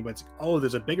one thing, but it's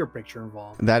there's a bigger picture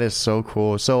involved. That is so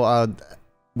cool. So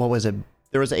what was it?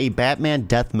 There was a Batman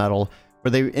death metal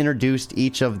where they introduced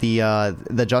each of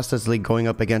the Justice League going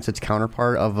up against its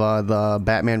counterpart of the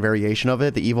Batman variation of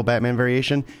it, the evil Batman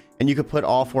variation, and you could put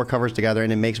all 4 covers together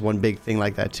and it makes one big thing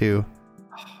like that too.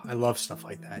 I love stuff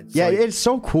like that. It's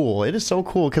so cool. It is so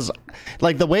cool because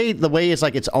like the way is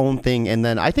like its own thing. And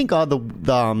then I think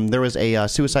there was a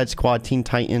Suicide Squad, Teen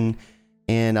Titan,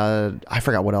 and I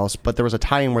forgot what else, but there was a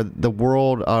tie-in where the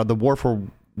war for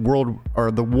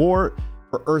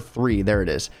Earth 3, there it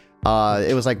is.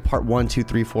 It was like part 1, 2,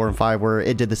 3, 4, and 5 where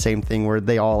it did the same thing where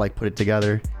they all like put it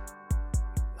together.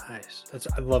 Nice.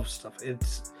 I love stuff.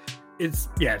 It's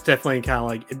definitely kind of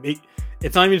like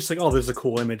it's not even just like, oh, this is a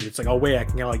cool image. It's like, oh wait, I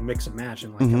can kind of like mix and match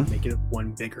and like kind of make it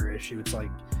one bigger issue.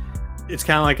 It's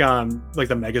kind of like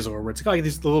the Megazord where it's like, oh,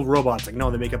 these little robots. Like,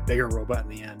 no, they make a bigger robot in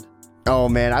the end. Oh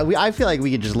man, I feel like we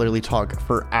could just literally talk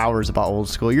for hours about old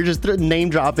school. You're just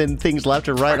name dropping things left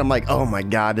and right. I'm like, oh my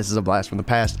god, this is a blast from the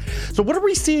past. So what are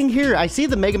we seeing here? I see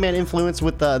the Mega Man influence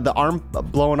with the arm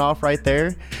blowing off right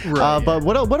there. Right, but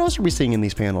what else are we seeing in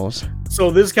these panels? So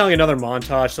this is kind of like another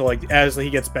montage. So like as he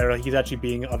gets better, like, he's actually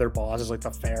beating other bosses like the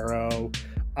Pharaoh.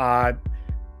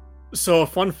 So a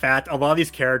fun fact: a lot of these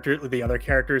characters, the other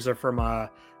characters, are from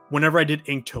whenever I did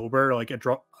Inktober. Like do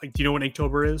you know what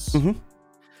Inktober is? Mm-hmm.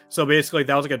 So basically,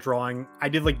 that was like a drawing. I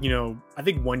did like, I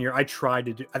think one year I tried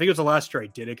to do, I think it was the last year I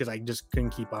did it because I just couldn't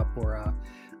keep up. Or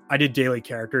I did daily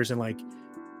characters and like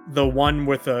the one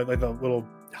with the little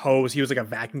hose, he was like a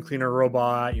vacuum cleaner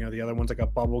robot. The other one's like a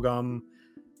bubblegum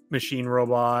machine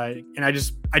robot. And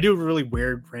I do really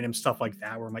weird random stuff like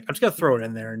that where I'm like, I'm just going to throw it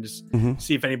in there and just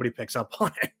see if anybody picks up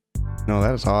on it. No,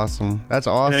 that is awesome. That's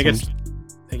awesome.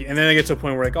 And then it gets to a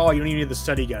point where like, oh, you don't even need the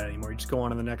study guide anymore. You just go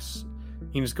on to the next.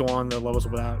 You can just go on the levels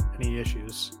without any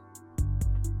issues.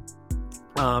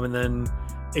 And then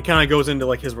it kind of goes into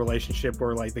like his relationship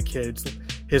where like the kids,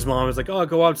 his mom is like, oh,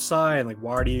 go outside. Like,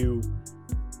 why do you,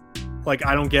 like,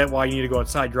 I don't get why you need to go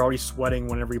outside. You're already sweating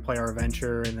whenever you play our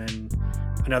adventure. And then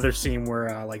another scene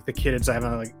where like the kid's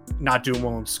having like not doing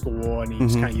well in school and he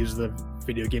just kind of uses the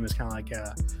video game as kind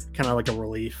of like a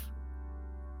relief.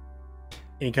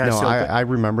 I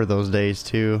remember those days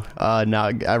too.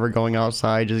 Not ever going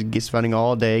outside, just spending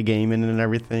all day gaming and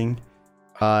everything.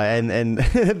 And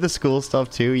the school stuff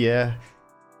too. Yeah.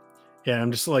 Yeah,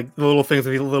 I'm just like the little things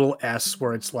with the little S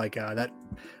where it's like that,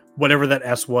 whatever that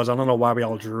S was. I don't know why we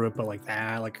all drew it, but like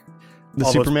that, like the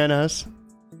Superman S.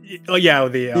 Oh yeah,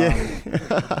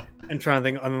 I'm trying to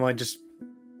think. I'm like just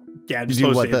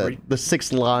do what the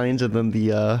 6 lines and then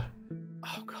the.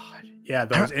 Oh god, yeah,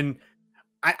 those and.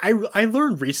 I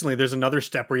learned recently there's another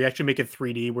step where you actually make it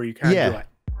 3D where you kind of do it.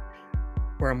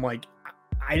 Where I'm like,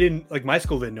 I didn't, like, my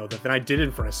school didn't know that. Then I did it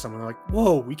in front of someone. They're like,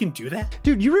 whoa, we can do that?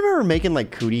 Dude, you remember making like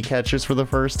cootie catchers for the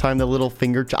first time? The little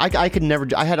finger. I could never.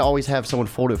 I had to always have someone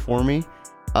fold it for me.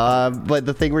 But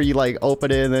the thing where you like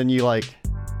open it and then you like.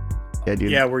 Yeah,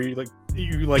 dude. Yeah, where you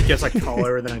guess like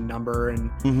color and then a number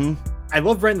and. I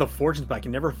love writing the fortunes, but I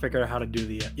can never figure out how to do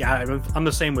the. I'm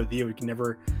the same with you. You can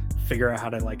never figure out how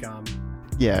to like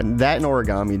Yeah, that and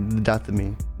origami, death of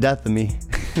me.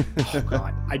 Oh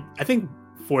god, I think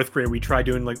 4th grade we tried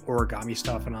doing like origami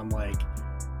stuff, and I'm like,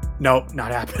 nope,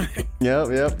 not happening. Yep.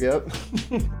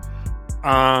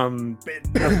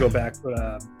 Let's go back,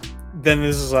 but then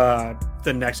this is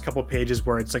the next couple pages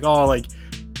where it's like, oh, like,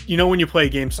 when you play a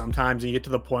game sometimes and you get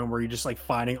to the point where you're just like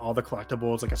finding all the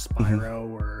collectibles, like a Spyro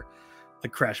or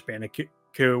like Crash Bandicoot,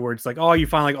 where it's like, oh, you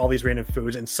find like all these random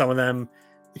foods, and some of them.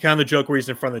 Kind of the joke where he's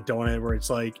in front of the donut where it's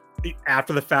like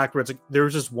after the fact where it's like there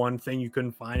was just one thing you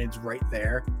couldn't find, it's right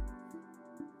there.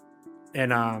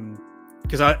 And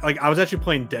because I was actually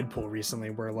playing Deadpool recently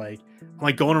where like I'm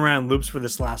like going around loops for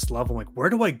this last level. I'm like, where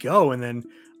do I go? And then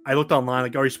I looked online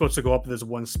like, are you supposed to go up to this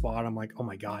one spot? I'm like, oh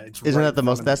my god, isn't that the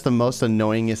most? That's the most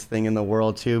annoyingest thing in the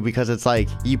world too, because it's like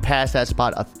you pass that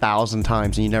spot 1,000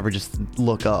 times and you never just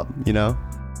look up,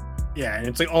 Yeah, and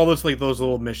it's like all those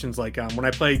little missions. Like when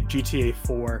I play GTA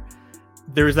 4,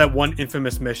 there's that one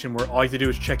infamous mission where all you have to do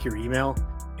is check your email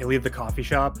and leave the coffee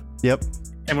shop. Yep.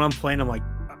 And when I'm playing, I'm like,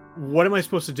 what am I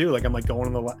supposed to do? Like I'm like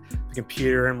going on the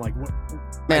computer and I'm like, what?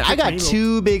 Man, I got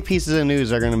 2 big pieces of news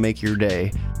that are gonna make your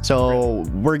day. So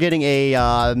we're getting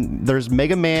there's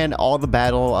Mega Man. All the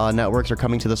battle networks are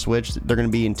coming to the Switch. They're gonna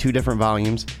be in 2 different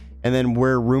volumes. And then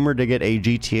we're rumored to get a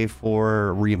GTA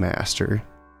 4 remaster.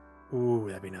 Ooh,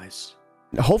 that'd be nice.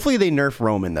 Hopefully they nerf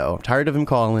Roman though. I'm tired of him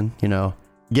calling.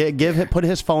 Put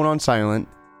his phone on silent.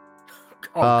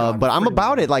 God, but I'm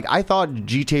about it. Like, I thought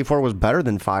GTA 4 was better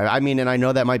than 5. I mean, and I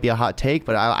know that might be a hot take,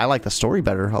 but I like the story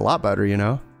better, a lot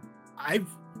better.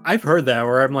 I've heard that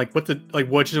where I'm like,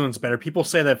 which one's better? People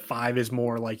say that 5 is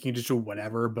more like you can just do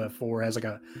whatever, but 4 has like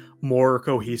a more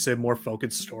cohesive, more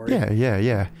focused story.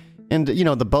 Yeah. And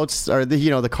the boats are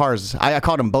the cars. I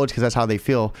called them boats because that's how they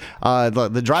feel.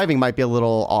 The driving might be a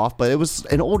little off, but it was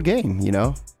an old game.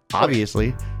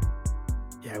 Obviously.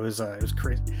 Yeah, it was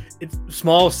crazy. It's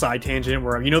small side tangent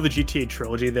where the GTA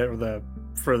trilogy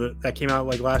that came out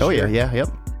like last year. Yep.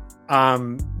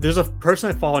 There's a person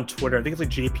I follow on Twitter. I think it's like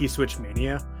JP Switch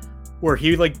Mania, where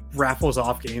he like raffles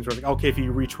off games. Where like, okay, if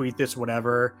you retweet this,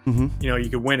 whatever, you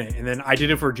could win it. And then I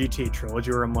did it for GTA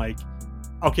trilogy, where I'm like,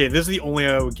 okay, this is the only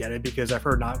way I would get it because I've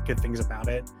heard not good things about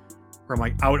it. Where I'm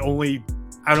like, I would only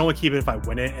keep it if I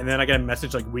win it. And then I get a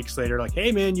message like weeks later, like,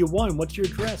 hey man, you won. What's your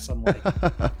address? I'm like,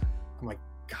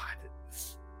 God,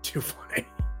 it's too funny.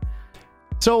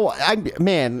 So how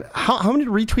many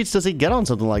retweets does he get on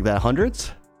something like that?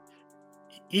 Hundreds?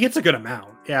 He gets a good amount.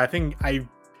 Yeah, I think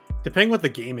depending what the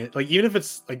game is, like even if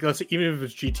it's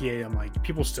GTA, I'm like,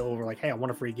 people still were like, hey, I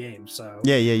want a free game. So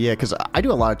yeah, because I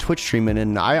do a lot of Twitch streaming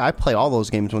and I play all those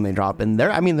games when they drop, and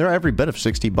they're every bit of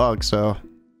 $60. So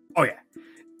oh yeah,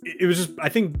 it was just, I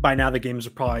think by now the games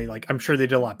are probably like, I'm sure they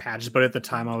did a lot of patches, but at the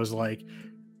time I was like,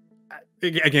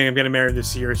 again, I'm getting married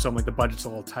this year, so I'm like, the budget's a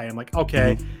little tight. I'm like,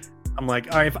 okay. I'm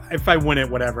like, all right, if I win it,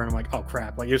 whatever. And I'm like, oh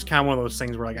crap. Like, it was kind of one of those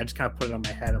things where like I just kind of put it on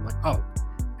my head. I'm like, oh,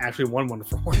 I actually won one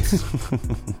for once.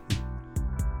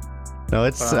 No,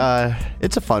 it's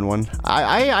a fun one.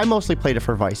 I mostly played it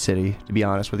for Vice City, to be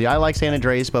honest with you. I like San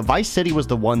Andreas, but Vice City was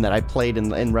the one that I played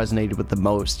and resonated with the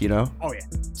most, Oh yeah,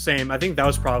 same. I think that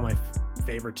was probably my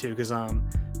favorite too, because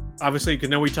obviously,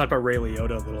 because we talked about Ray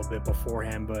Liotta a little bit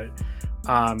beforehand, but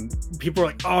people are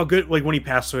like, oh good, like when he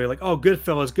passed away, like, oh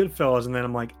Goodfellas, and then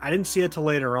I'm like, I didn't see it till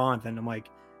later on. Then I'm like,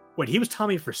 wait, he was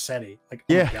Tommy Vercetti. Like,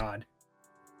 oh my god.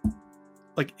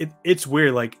 Like it's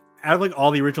weird. Like, out of like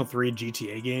all the original 3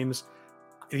 GTA games,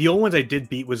 the only ones I did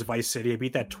beat was Vice City. I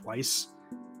beat that twice.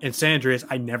 And San Andreas,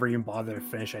 I never even bothered to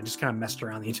finish. I just kind of messed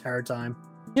around the entire time.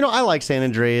 I like San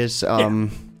Andreas.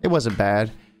 It wasn't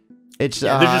bad. It's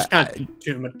there's just kind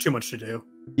of too much to do.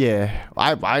 Yeah,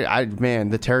 I man,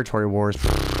 the territory wars.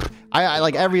 I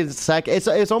like every sec.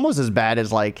 It's almost as bad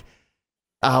as like,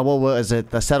 what was it?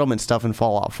 The settlement stuff in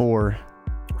Fallout 4.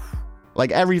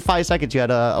 Like every 5 seconds, you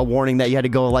had a warning that you had to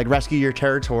go like rescue your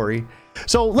territory.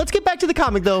 So let's get back to the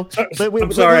comic though.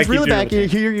 I'm sorry, really back.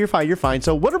 You're fine. You're fine.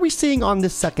 So what are we seeing on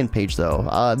this second page though?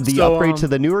 The upgrade to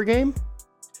the newer game.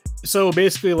 So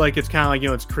basically, like it's kind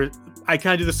of like I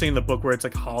kind of do this thing in the book where it's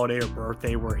like holiday or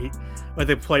birthday, where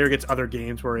the player gets other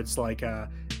games where it's like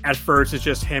at first it's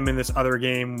just him in this other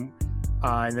game,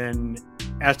 and then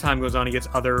as time goes on he gets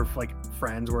other like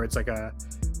friends where it's like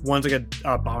one's like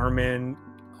a Bomberman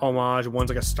homage, one's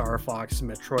like a Star Fox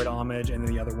Metroid homage, and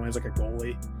then the other one is like a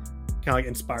goalie, kind of like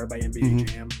inspired by NBA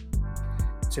Jam.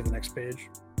 See the next page,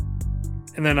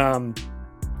 and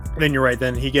then you're right.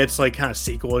 Then he gets like kind of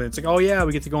sequel, and it's like, oh yeah,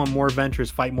 we get to go on more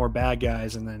adventures, fight more bad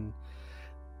guys, and then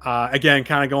again,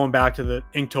 kind of going back to the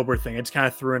Inktober thing, it's kind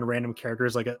of threw in random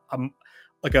characters like a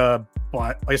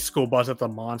school bus at the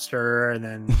monster, and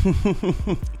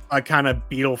then a kind of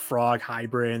beetle frog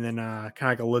hybrid, and then kind of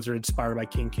like a lizard inspired by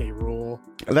King K. Rool.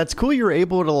 That's cool. You're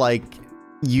able to like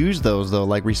use those though,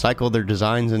 like recycle their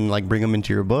designs and like bring them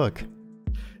into your book.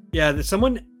 Yeah,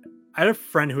 I had a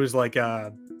friend who's like,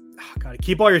 God,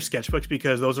 keep all your sketchbooks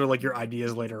because those are like your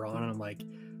ideas later on. And I'm like,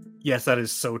 yes, that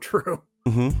is so true.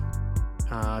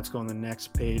 Let's go on the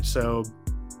next page. So,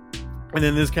 and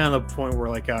then this is kind of the point where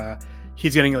like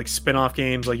he's getting like spin-off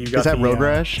games. Like you got, is that Road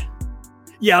Rash?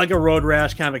 Yeah, like a Road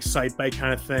Rash kind of Excite Bike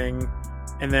kind of thing.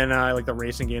 And then like the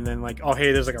racing game. Then like, oh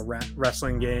hey, there's like a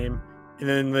wrestling game. And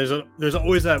then there's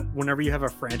always that whenever you have a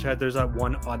franchise, there's that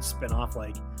one odd spin-off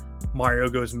like Mario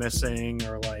Goes Missing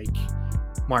or like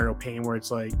Mario Paint, where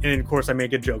it's like, and of course I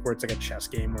make a joke where it's like a chess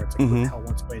game where it's like, who the hell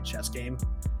wants to play a chess game?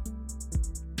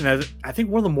 And I think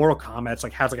one of the Mortal Kombat's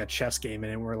like has like a chess game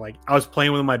in it where like I was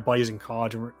playing with one of my buddies in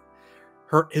college, and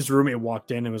his roommate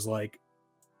walked in and was like,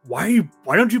 why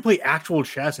don't you play actual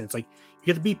chess? And it's like, you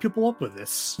get to beat people up with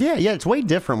this. Yeah, it's way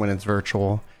different when it's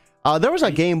virtual. There was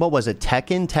a game, what was it?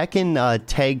 Tekken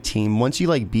Tag Team. Once you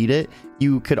like beat it,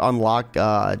 you could unlock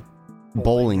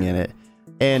bowling in it.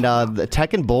 And the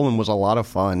Tekken Bowling was a lot of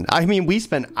fun. I mean, we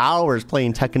spent hours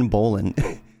playing Tekken Bowling.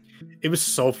 It was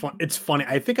so fun. It's funny.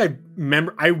 I think I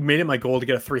remember I made it my goal to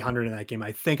get a 300 in that game.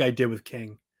 I think I did with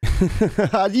King.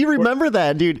 Do you remember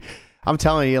that, dude? I'm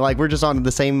telling you, like we're just on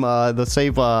the same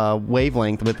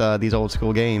wavelength with these old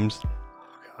school games. Oh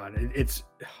God,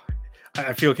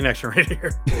 I feel a connection right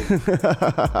here.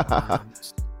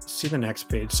 See the next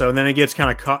page. So then it gets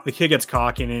kind of the kid gets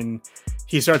cocky and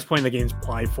he starts playing the games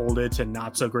blindfolded to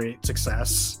not so great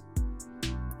success.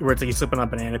 Where it's like he's slipping on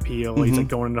banana peel, he's like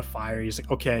going into fire. He's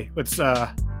like, okay, let's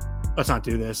not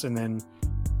do this. And then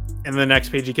the next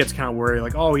page he gets kind of worried,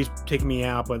 like, oh, he's taking me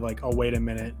out, but like, oh, wait a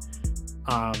minute.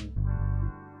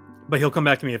 But he'll come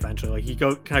back to me eventually. Like he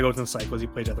kind of goes in cycles. He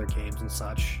plays other games and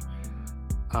such.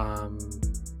 I'm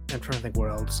trying to think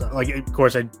what else. Like, of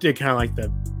course, I did kind of like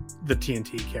the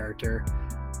TNT character.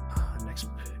 Next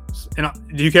page. And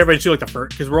do you care if I do like the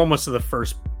first? Because we're almost to the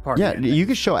first part. Yeah, you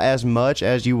can show as much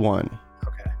as you want.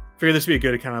 Figure this would be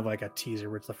a good kind of like a teaser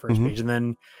where it's the first page, and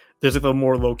then there's like the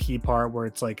more low key part where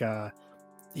it's like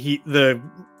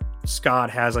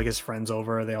Scott has like his friends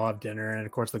over, they all have dinner, and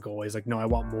of course the goalie's like, no, I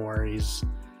want more. He's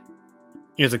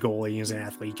a goalie, he's an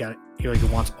athlete, he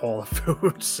wants all the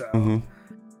food. So and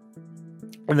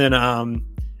then and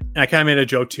I kind of made a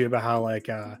joke too about how like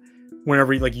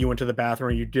whenever like you went to the bathroom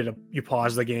or you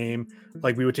paused the game,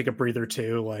 like we would take a breather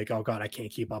too, like, oh God, I can't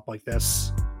keep up like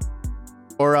this.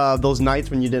 Or those nights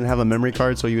when you didn't have a memory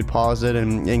card, so you would pause it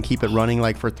and keep it running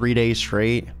like for 3 days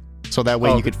straight, so that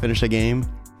way you could finish the game.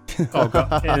 Oh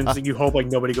God! And so you hope like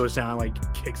nobody goes down, like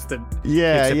kicks it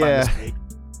yeah. By mistake.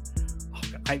 Oh,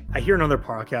 God. I hear another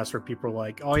podcast where people are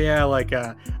like, oh yeah, like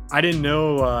I didn't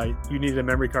know you needed a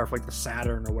memory card for like the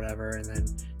Saturn or whatever, and then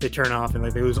they turn off and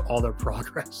like they lose all their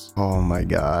progress. Oh my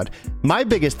God! My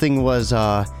biggest thing was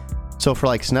so for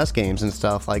like SNES games and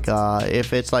stuff, like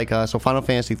if it's like so Final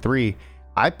Fantasy 3.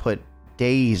 I put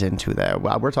days into that.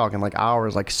 We're talking like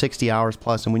hours, like 60 hours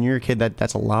plus. And when you're a kid,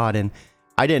 that's a lot. And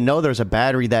I didn't know there's a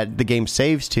battery that the game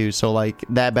saves to. So like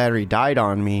that battery died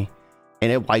on me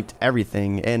and it wiped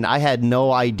everything. And I had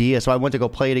no idea. So I went to go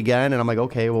play it again. And I'm like,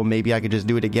 okay, well, maybe I could just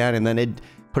do it again. And then it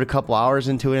put a couple hours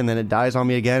into it and then it dies on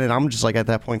me again. And I'm just like at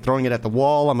that point throwing it at the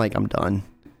wall. I'm like, I'm done.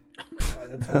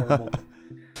 God, that's horrible.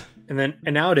 and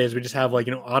nowadays we just have like,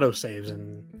 auto saves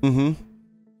and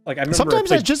like I remember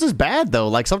sometimes that's just as bad though.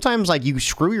 Like sometimes like you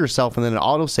screw yourself and then it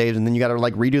auto saves and then you got to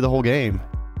like redo the whole game.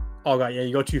 Oh God, yeah,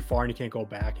 you go too far and you can't go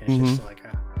back. And it's just like,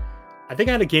 I think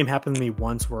I had a game happen to me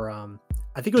once where I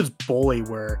think it was Bully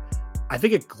where I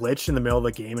think it glitched in the middle of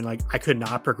the game and like I could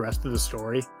not progress through the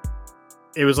story.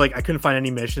 It was like I couldn't find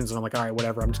any missions and I'm like, all right,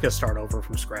 whatever. I'm just gonna start over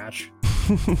from scratch.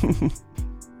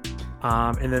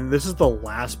 And then this is the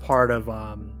last part of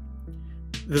the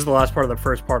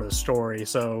first part of the story.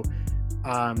 So.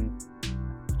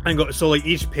 So like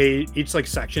each like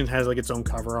section has like its own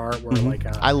cover art where like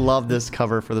I love this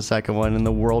cover for the second one in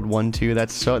the World 1-2.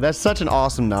 That's such an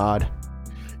awesome nod.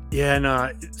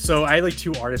 Yeah, and so I had like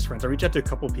 2 artist friends. I reached out to a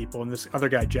couple people, and this other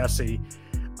guy Jesse,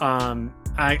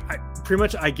 I pretty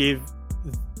much I gave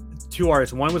 2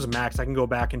 artists. One was Max. I can go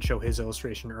back and show his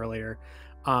illustration earlier.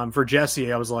 For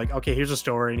Jesse, I was like, okay, here's a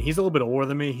story, and he's a little bit older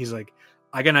than me. He's like,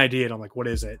 I got an idea, and I'm like, what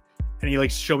is it? And he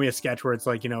like showed me a sketch where it's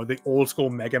like, the old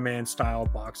school Mega Man style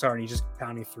box art, and he's just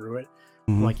pounding through it.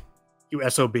 I'm like, you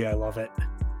SOB, I love it.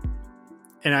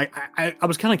 And I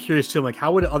was kind of curious too. I'm like,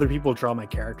 how would other people draw my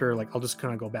character? Like, I'll just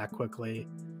kind of go back quickly.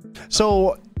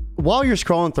 So while you're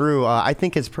scrolling through, I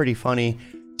think it's pretty funny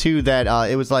too that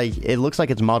it was like it looks like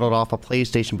it's modeled off a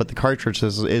PlayStation, but the cartridge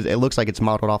it looks like it's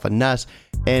modeled off a NES.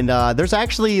 And there's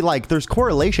actually like there's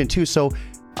correlation too. So.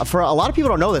 For a lot of people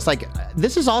don't know this, like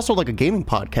this is also like a gaming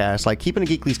podcast, like Keeping It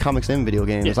Geek leaves comics and video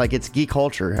games, like it's geek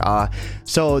culture.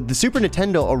 So the Super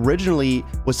Nintendo originally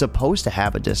was supposed to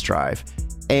have a disc drive,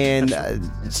 and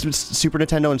Super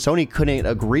Nintendo and Sony couldn't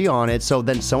agree on it, so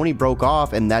then Sony broke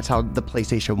off, and that's how the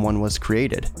PlayStation 1 was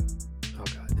created. Oh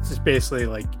God, it's just basically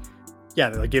like, yeah,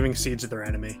 they're like giving seeds to their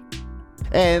enemy.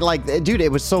 And like, dude,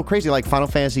 it was so crazy. Like Final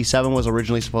Fantasy 7 was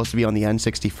originally supposed to be on the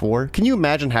N64. Can you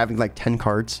imagine having like 10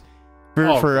 carts?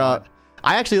 I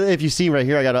actually, if you see right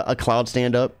here, I got a cloud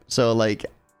stand up. So like,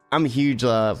 I'm a huge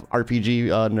RPG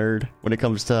nerd when it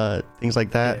comes to things like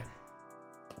that. Yeah.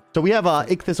 So we have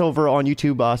Ichthus over on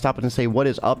YouTube stopping to say, what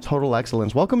is up, Total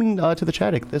Excellence? Welcome to the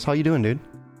chat, Ichthus. How you doing, dude?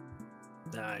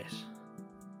 Nice.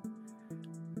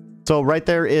 So right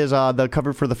there is the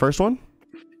cover for the first one?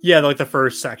 Yeah, like the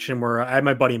first section where I had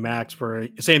my buddy Max, where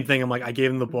same thing. I'm like, I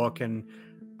gave him the book and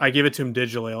I gave it to him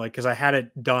digitally, like, because I had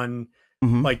it done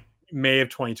like May of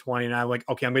 2020, and I'm like,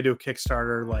 okay, I'm gonna do a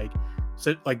Kickstarter like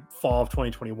fall of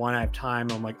 2021. I have time.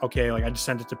 I'm like, okay, like I just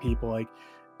sent it to people, like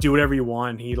do whatever you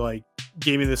want. He like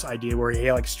gave me this idea where he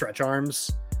had like stretch arms,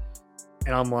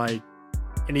 and I'm like,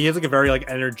 and he has like a very like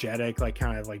energetic like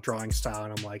kind of like drawing style,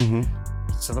 and I'm like,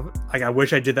 like I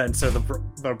wish I did that instead of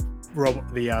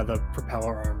the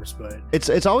propeller arms. But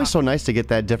it's always so nice to get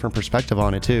that different perspective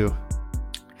on it too.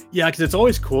 Yeah, because it's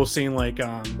always cool seeing like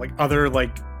other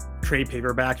like trade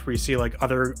paperbacks where you see like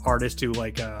other artists do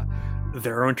like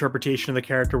their own interpretation of the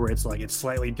character, where it's like it's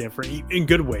slightly different in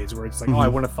good ways, where it's like, oh, I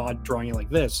wouldn't have thought drawing it like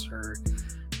this or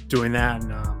doing that.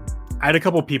 And I had a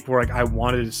couple people where like I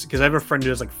wanted to, because I have a friend who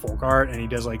does like folk art, and he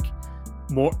does like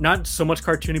more, not so much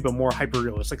cartoony but more hyper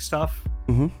realistic stuff.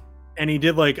 And he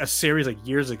did like a series like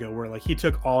years ago where like he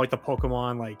took all like the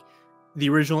Pokemon, like the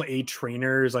original 8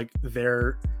 trainers, like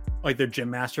their gym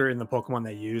master in the Pokemon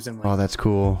they use, and like, oh, that's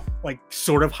cool, like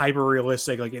sort of hyper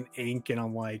realistic like in ink. And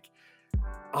I'm like,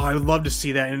 oh, I would love to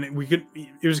see that. And we could,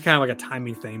 it was kind of like a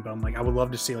timing thing, but I'm like, I would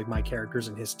love to see like my characters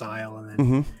in his style. And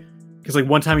then because like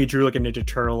one time he drew like a Ninja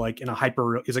Turtle like in a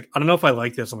hyper, he's like, I don't know if I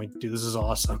like this. I'm like, dude, this is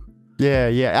awesome. Yeah,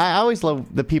 I always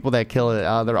love the people that kill it.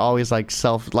 They're always like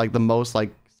the most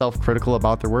like self-critical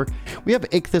about their work. We have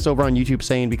Ichthus over on YouTube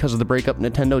saying, because of the breakup,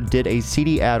 Nintendo did a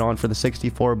CD add-on for the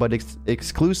 64, but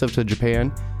exclusive to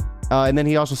Japan. And then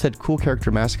he also said cool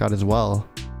character mascot as well.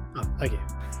 Oh, thank you.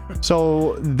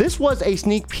 So this was a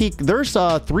sneak peek. There's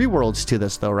 3 worlds to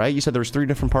this though, right? You said there was 3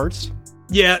 different parts?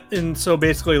 Yeah, and so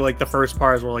basically like the first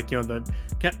part is where like, you know, the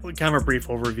kind of a brief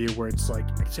overview where it's like,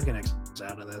 I guess I can exit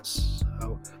out of this.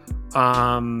 So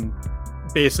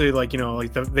basically like, you know,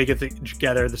 like they get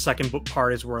together. The second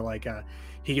part is where like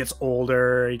he gets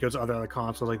older, he goes to other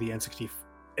consoles like the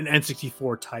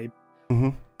N64 type.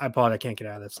 I apologize, I can't get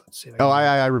out of this. Let's see. Oh,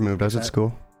 I removed us. It's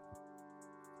cool.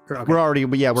 Okay. We're already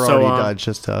already done. It's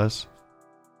just us.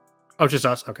 Oh, just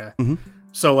us. Okay.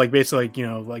 So like basically like, you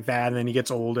know, like that, and then he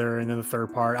gets older, and then the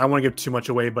third part, I don't want to give too much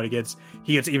away, but he gets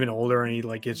even older, and he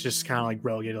like, it's just kind of like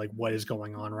relegated like what is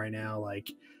going on right now, like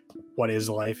what is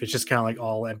life. It's just kind of like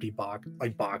all empty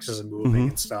boxes and moving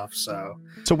and stuff. So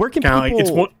where can people like,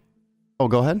 it's oh,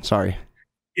 go ahead, sorry.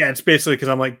 Yeah, it's basically because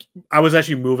I'm like, I was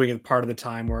actually moving in part of the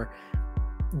time where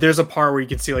there's a part where you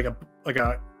can see like a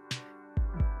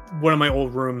one of my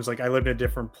old rooms. Like I lived in a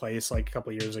different place like a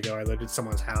couple of years ago. I lived at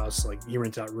someone's house, like he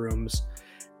rented out rooms,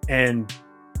 and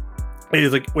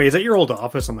he's like, wait, is that your old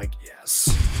office? I'm like, yes.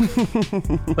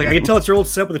 Like I can tell it's your old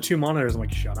setup with the 2 monitors. I'm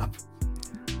like, shut up.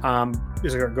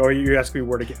 He's like, go, you ask me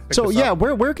where to get. So yeah,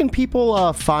 where can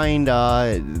people find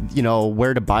you know,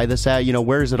 where to buy this at? You know,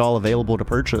 where is it all available to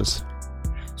purchase?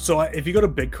 So if you go to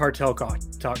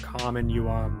bigcartel.com and you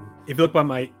if you look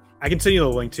by I can send you the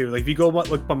link too. Like if you go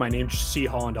look by my name, C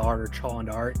Holland Art or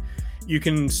Holland Art, you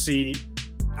can see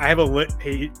I have a lit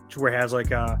page where it has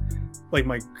like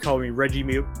my Call Me Reggie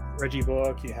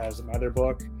book. It has my other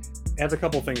book. It has a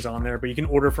couple things on there, but you can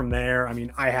order from there. I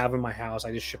mean, I have in my house.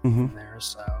 I just ship them from there.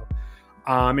 So,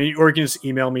 or you can just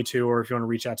email me too, or if you want to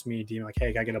reach out to me, DM like,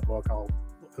 hey, can I get a book? I'll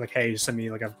like, hey, send me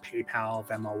like a PayPal,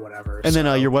 Venmo, whatever. And then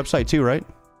your website too, right?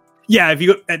 Yeah, if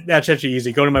you go, that's actually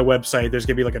easy. Go to my website. There's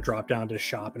gonna be like a drop down to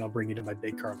shop, and I'll bring you to my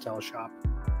Big Cartel shop.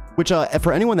 Which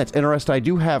for anyone that's interested, I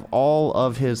do have all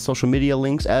of his social media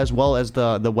links as well as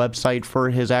the website for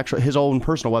his own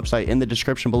personal website in the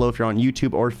description below if you're on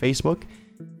YouTube or Facebook.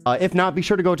 If not, be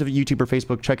sure to go to the YouTube or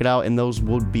Facebook, check it out, and those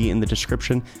will be in the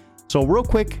description. So real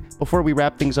quick, before we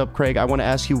wrap things up, Craig, I want to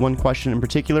ask you one question in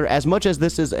particular. As much as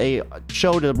this is a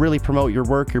show to really promote your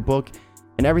work, your book,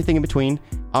 and everything in between,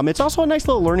 it's also a nice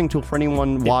little learning tool for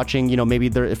anyone watching. You know, maybe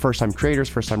they're first-time creators,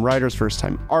 first-time writers,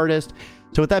 first-time artists.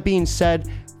 So with that being said,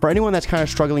 for anyone that's kind of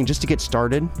struggling just to get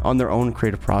started on their own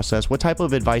creative process, what type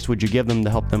of advice would you give them to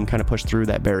help them kind of push through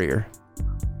that barrier?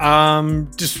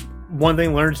 Just one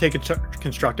thing, learn to take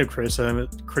constructive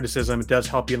criticism. It does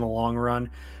help you in the long run.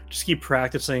 Just keep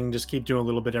practicing, just keep doing a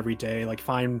little bit every day, like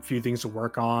find a few things to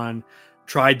work on,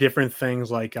 try different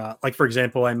things, like for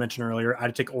example, I mentioned earlier, I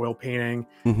had to take oil painting.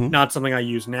 Not something I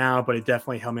use now, but it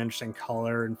definitely helped me understand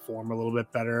color and form a little bit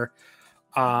better.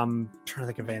 Trying to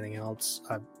think of anything else.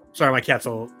 Sorry, my cat's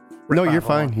a little... No, you're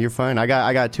fine. You're fine. I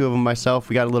got 2 of them myself.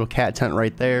 We got a little cat tent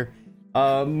right there.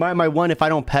 My one, if I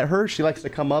don't pet her, she likes to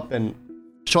come up and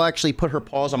she'll actually put her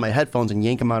paws on my headphones and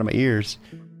yank them out of my ears.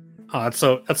 Oh, that's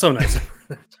so nice.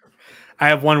 I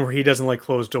have one where he doesn't like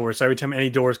close doors, so every time any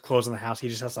door is closed in the house, he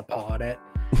just has to paw at it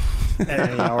at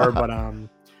any hour. But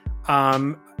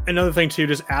another thing too,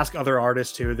 just ask other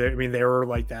artists too. They were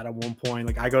like that at one point.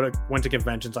 Like I went to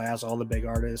conventions, I asked all the big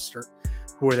artists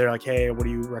who were there, like, hey, what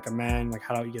do you recommend? Like,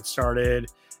 how do you get started?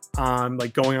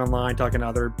 Like going online, talking to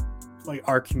other like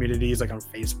art communities, like on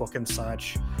Facebook and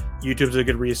such. YouTube's a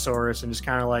good resource, and just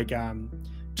kind of like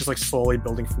slowly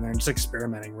building from there and just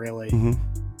experimenting, really.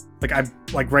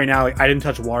 Like right now, like, I didn't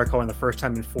touch watercolor the first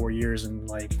time in 4 years, and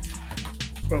like,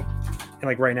 and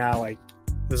like right now, like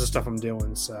this is stuff I'm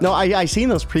doing. So No, I seen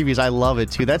those previews. I love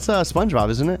it too. That's SpongeBob,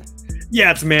 isn't it?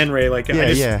 yeah, it's Man Ray. Like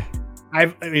Yeah. I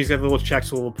mean, he's got little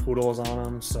checks with little poodles on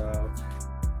him. So,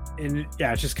 and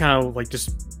yeah, it's just kind of like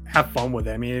just have fun with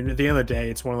it. I mean, at the end of the day,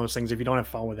 it's one of those things. If you don't have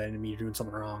fun with it, I mean, you're doing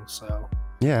something wrong. So.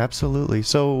 Yeah, absolutely.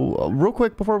 So, real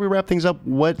quick before we wrap things up,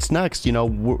 what's next? You know,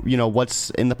 what's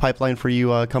in the pipeline for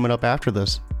you coming up after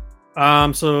this?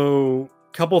 So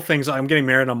a couple of things. I'm getting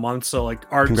married in a month, so like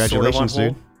art. Congratulations, sort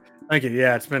of on hold. dude. Thank you.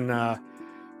 Yeah, it's been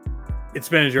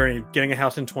a journey. Getting a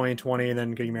house in 2020 and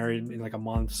then getting married in like a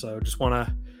month. So just want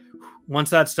to. Once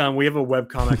that's done, we have a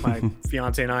webcomic my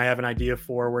fiance and I have an idea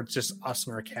for where it's just us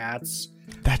and our cats.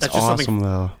 That's just awesome,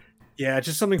 though. Yeah, it's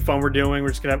just something fun we're doing.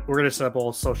 We're gonna set up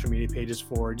all social media pages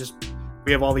for.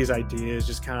 We have all these ideas.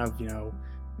 Just kind of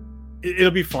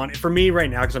it'll be fun for me right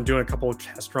now because I'm doing a couple of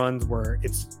test runs where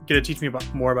it's gonna teach me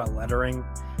more about lettering.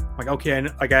 I'm like, okay,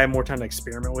 I have more time to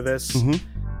experiment with this. Mm-hmm.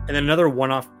 And then another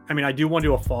one-off. I mean, I do want to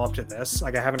do a follow-up to this.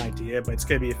 Like, I have an idea, but it's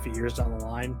gonna be a few years down the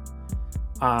line.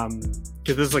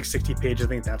 Because this is like 60 pages. I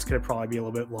think that's gonna probably be a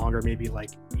little bit longer, maybe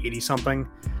like 80 something.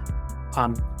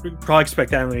 Probably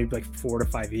expect that in maybe like 4 to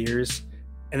 5 years.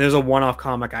 And there's a one-off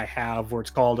comic I have where it's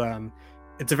called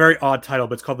it's a very odd title,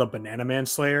 but it's called The Banana Man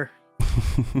Slayer.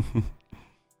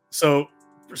 So,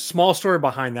 small story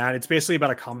behind that. It's basically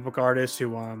about a comic book artist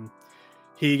who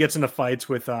he gets into fights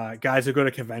with guys who go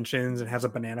to conventions and has a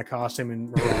banana costume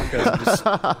and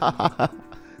maracas.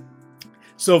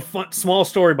 So small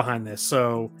story behind this.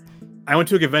 So I went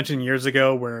to a convention years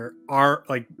ago where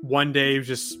one day was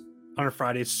just on a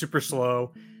Friday, it's super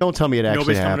slow. Don't tell me it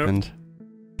actually happened.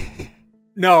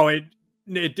 No, it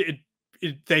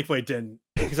thankfully it didn't.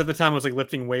 Because at the time I was like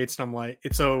lifting weights and I'm like,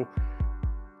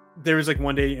 there was like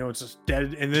one day, it's just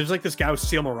dead. And there's like this guy with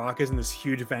steel maracas in this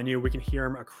huge venue. We can hear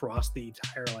him across the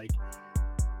entire,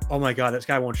 oh my God, this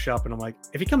guy won't shut up. And I'm like,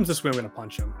 if he comes this way, I'm going to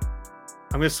punch him.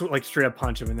 I'm going to like straight up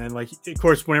punch him. And then of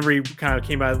course, whenever he kind of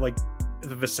came out of like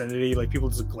the vicinity, like people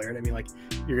just glared at me like,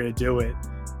 you're going to do it.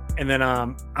 And then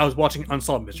I was watching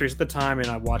Unsolved Mysteries at the time, and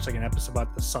I watched like an episode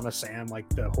about the Son of Sam, like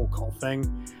the whole cult thing.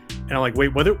 And I'm like,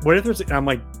 wait, what if there's? And I'm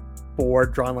like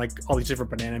bored, drawing like all these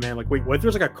different banana men. Like, wait, what if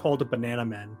there's like a cult of banana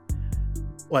men,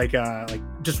 like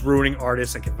just ruining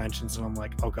artists and conventions? And I'm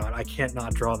like, oh God, I can't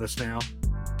not draw this now.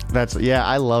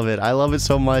 I love it. I love it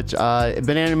so much.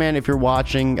 Banana Man, if you're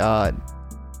watching,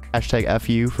 hashtag F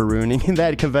you for ruining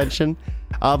that convention.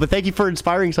 But thank you for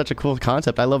inspiring such a cool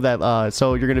concept. I love that.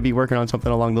 So you're going to be working on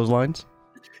something along those lines?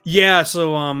 Yeah.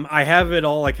 So I have it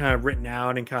all like kind of written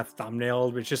out and kind of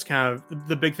thumbnailed, which is kind of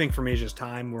the big thing for me is just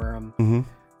time where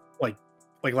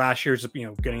like last year's,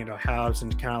 getting into a house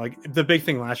and kind of like the big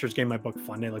thing last year is getting my book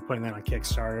funded, like putting that on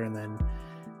Kickstarter and then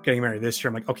getting married this year.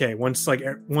 I'm like, okay, once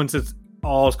it's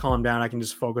all is calmed down, I can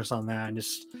just focus on that and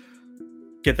just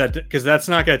get that, because that's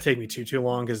not going to take me too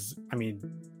long. Because I mean,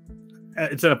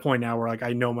 it's at a point now where like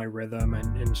I know my rhythm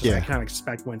and just I kind of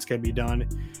expect when it's going to be done.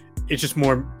 It's just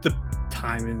more the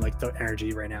time and like the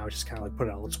energy right now. It's just kind of like put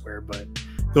it elsewhere. But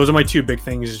those are my two big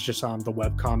things. Is just the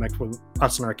webcomic with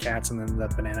us and our cats, and then the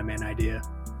Banana Man idea.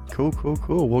 Cool.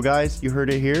 Well, guys, you heard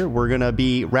it here. We're going to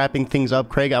be wrapping things up.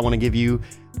 Craig, I want to give you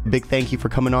a big thank you for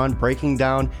coming on, breaking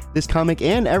down this comic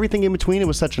and everything in between. It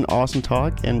was such an awesome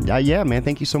talk. And yeah, man,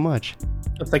 thank you so much.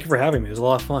 Thank you for having me. It was a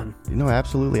lot of fun. No,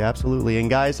 absolutely. And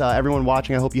guys, everyone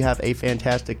watching, I hope you have a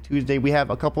fantastic Tuesday. We have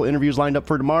a couple interviews lined up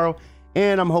for tomorrow,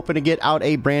 and I'm hoping to get out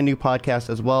a brand new podcast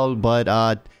as well. But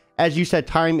as you said,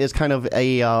 time is kind of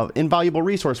a invaluable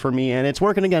resource for me, and it's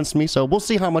working against me. So we'll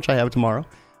see how much I have tomorrow.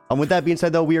 With that being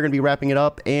said, though, we are going to be wrapping it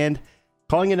up and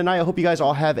calling it a night. I hope you guys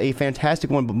all have a fantastic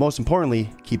one, but most importantly,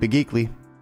 keep it geekly.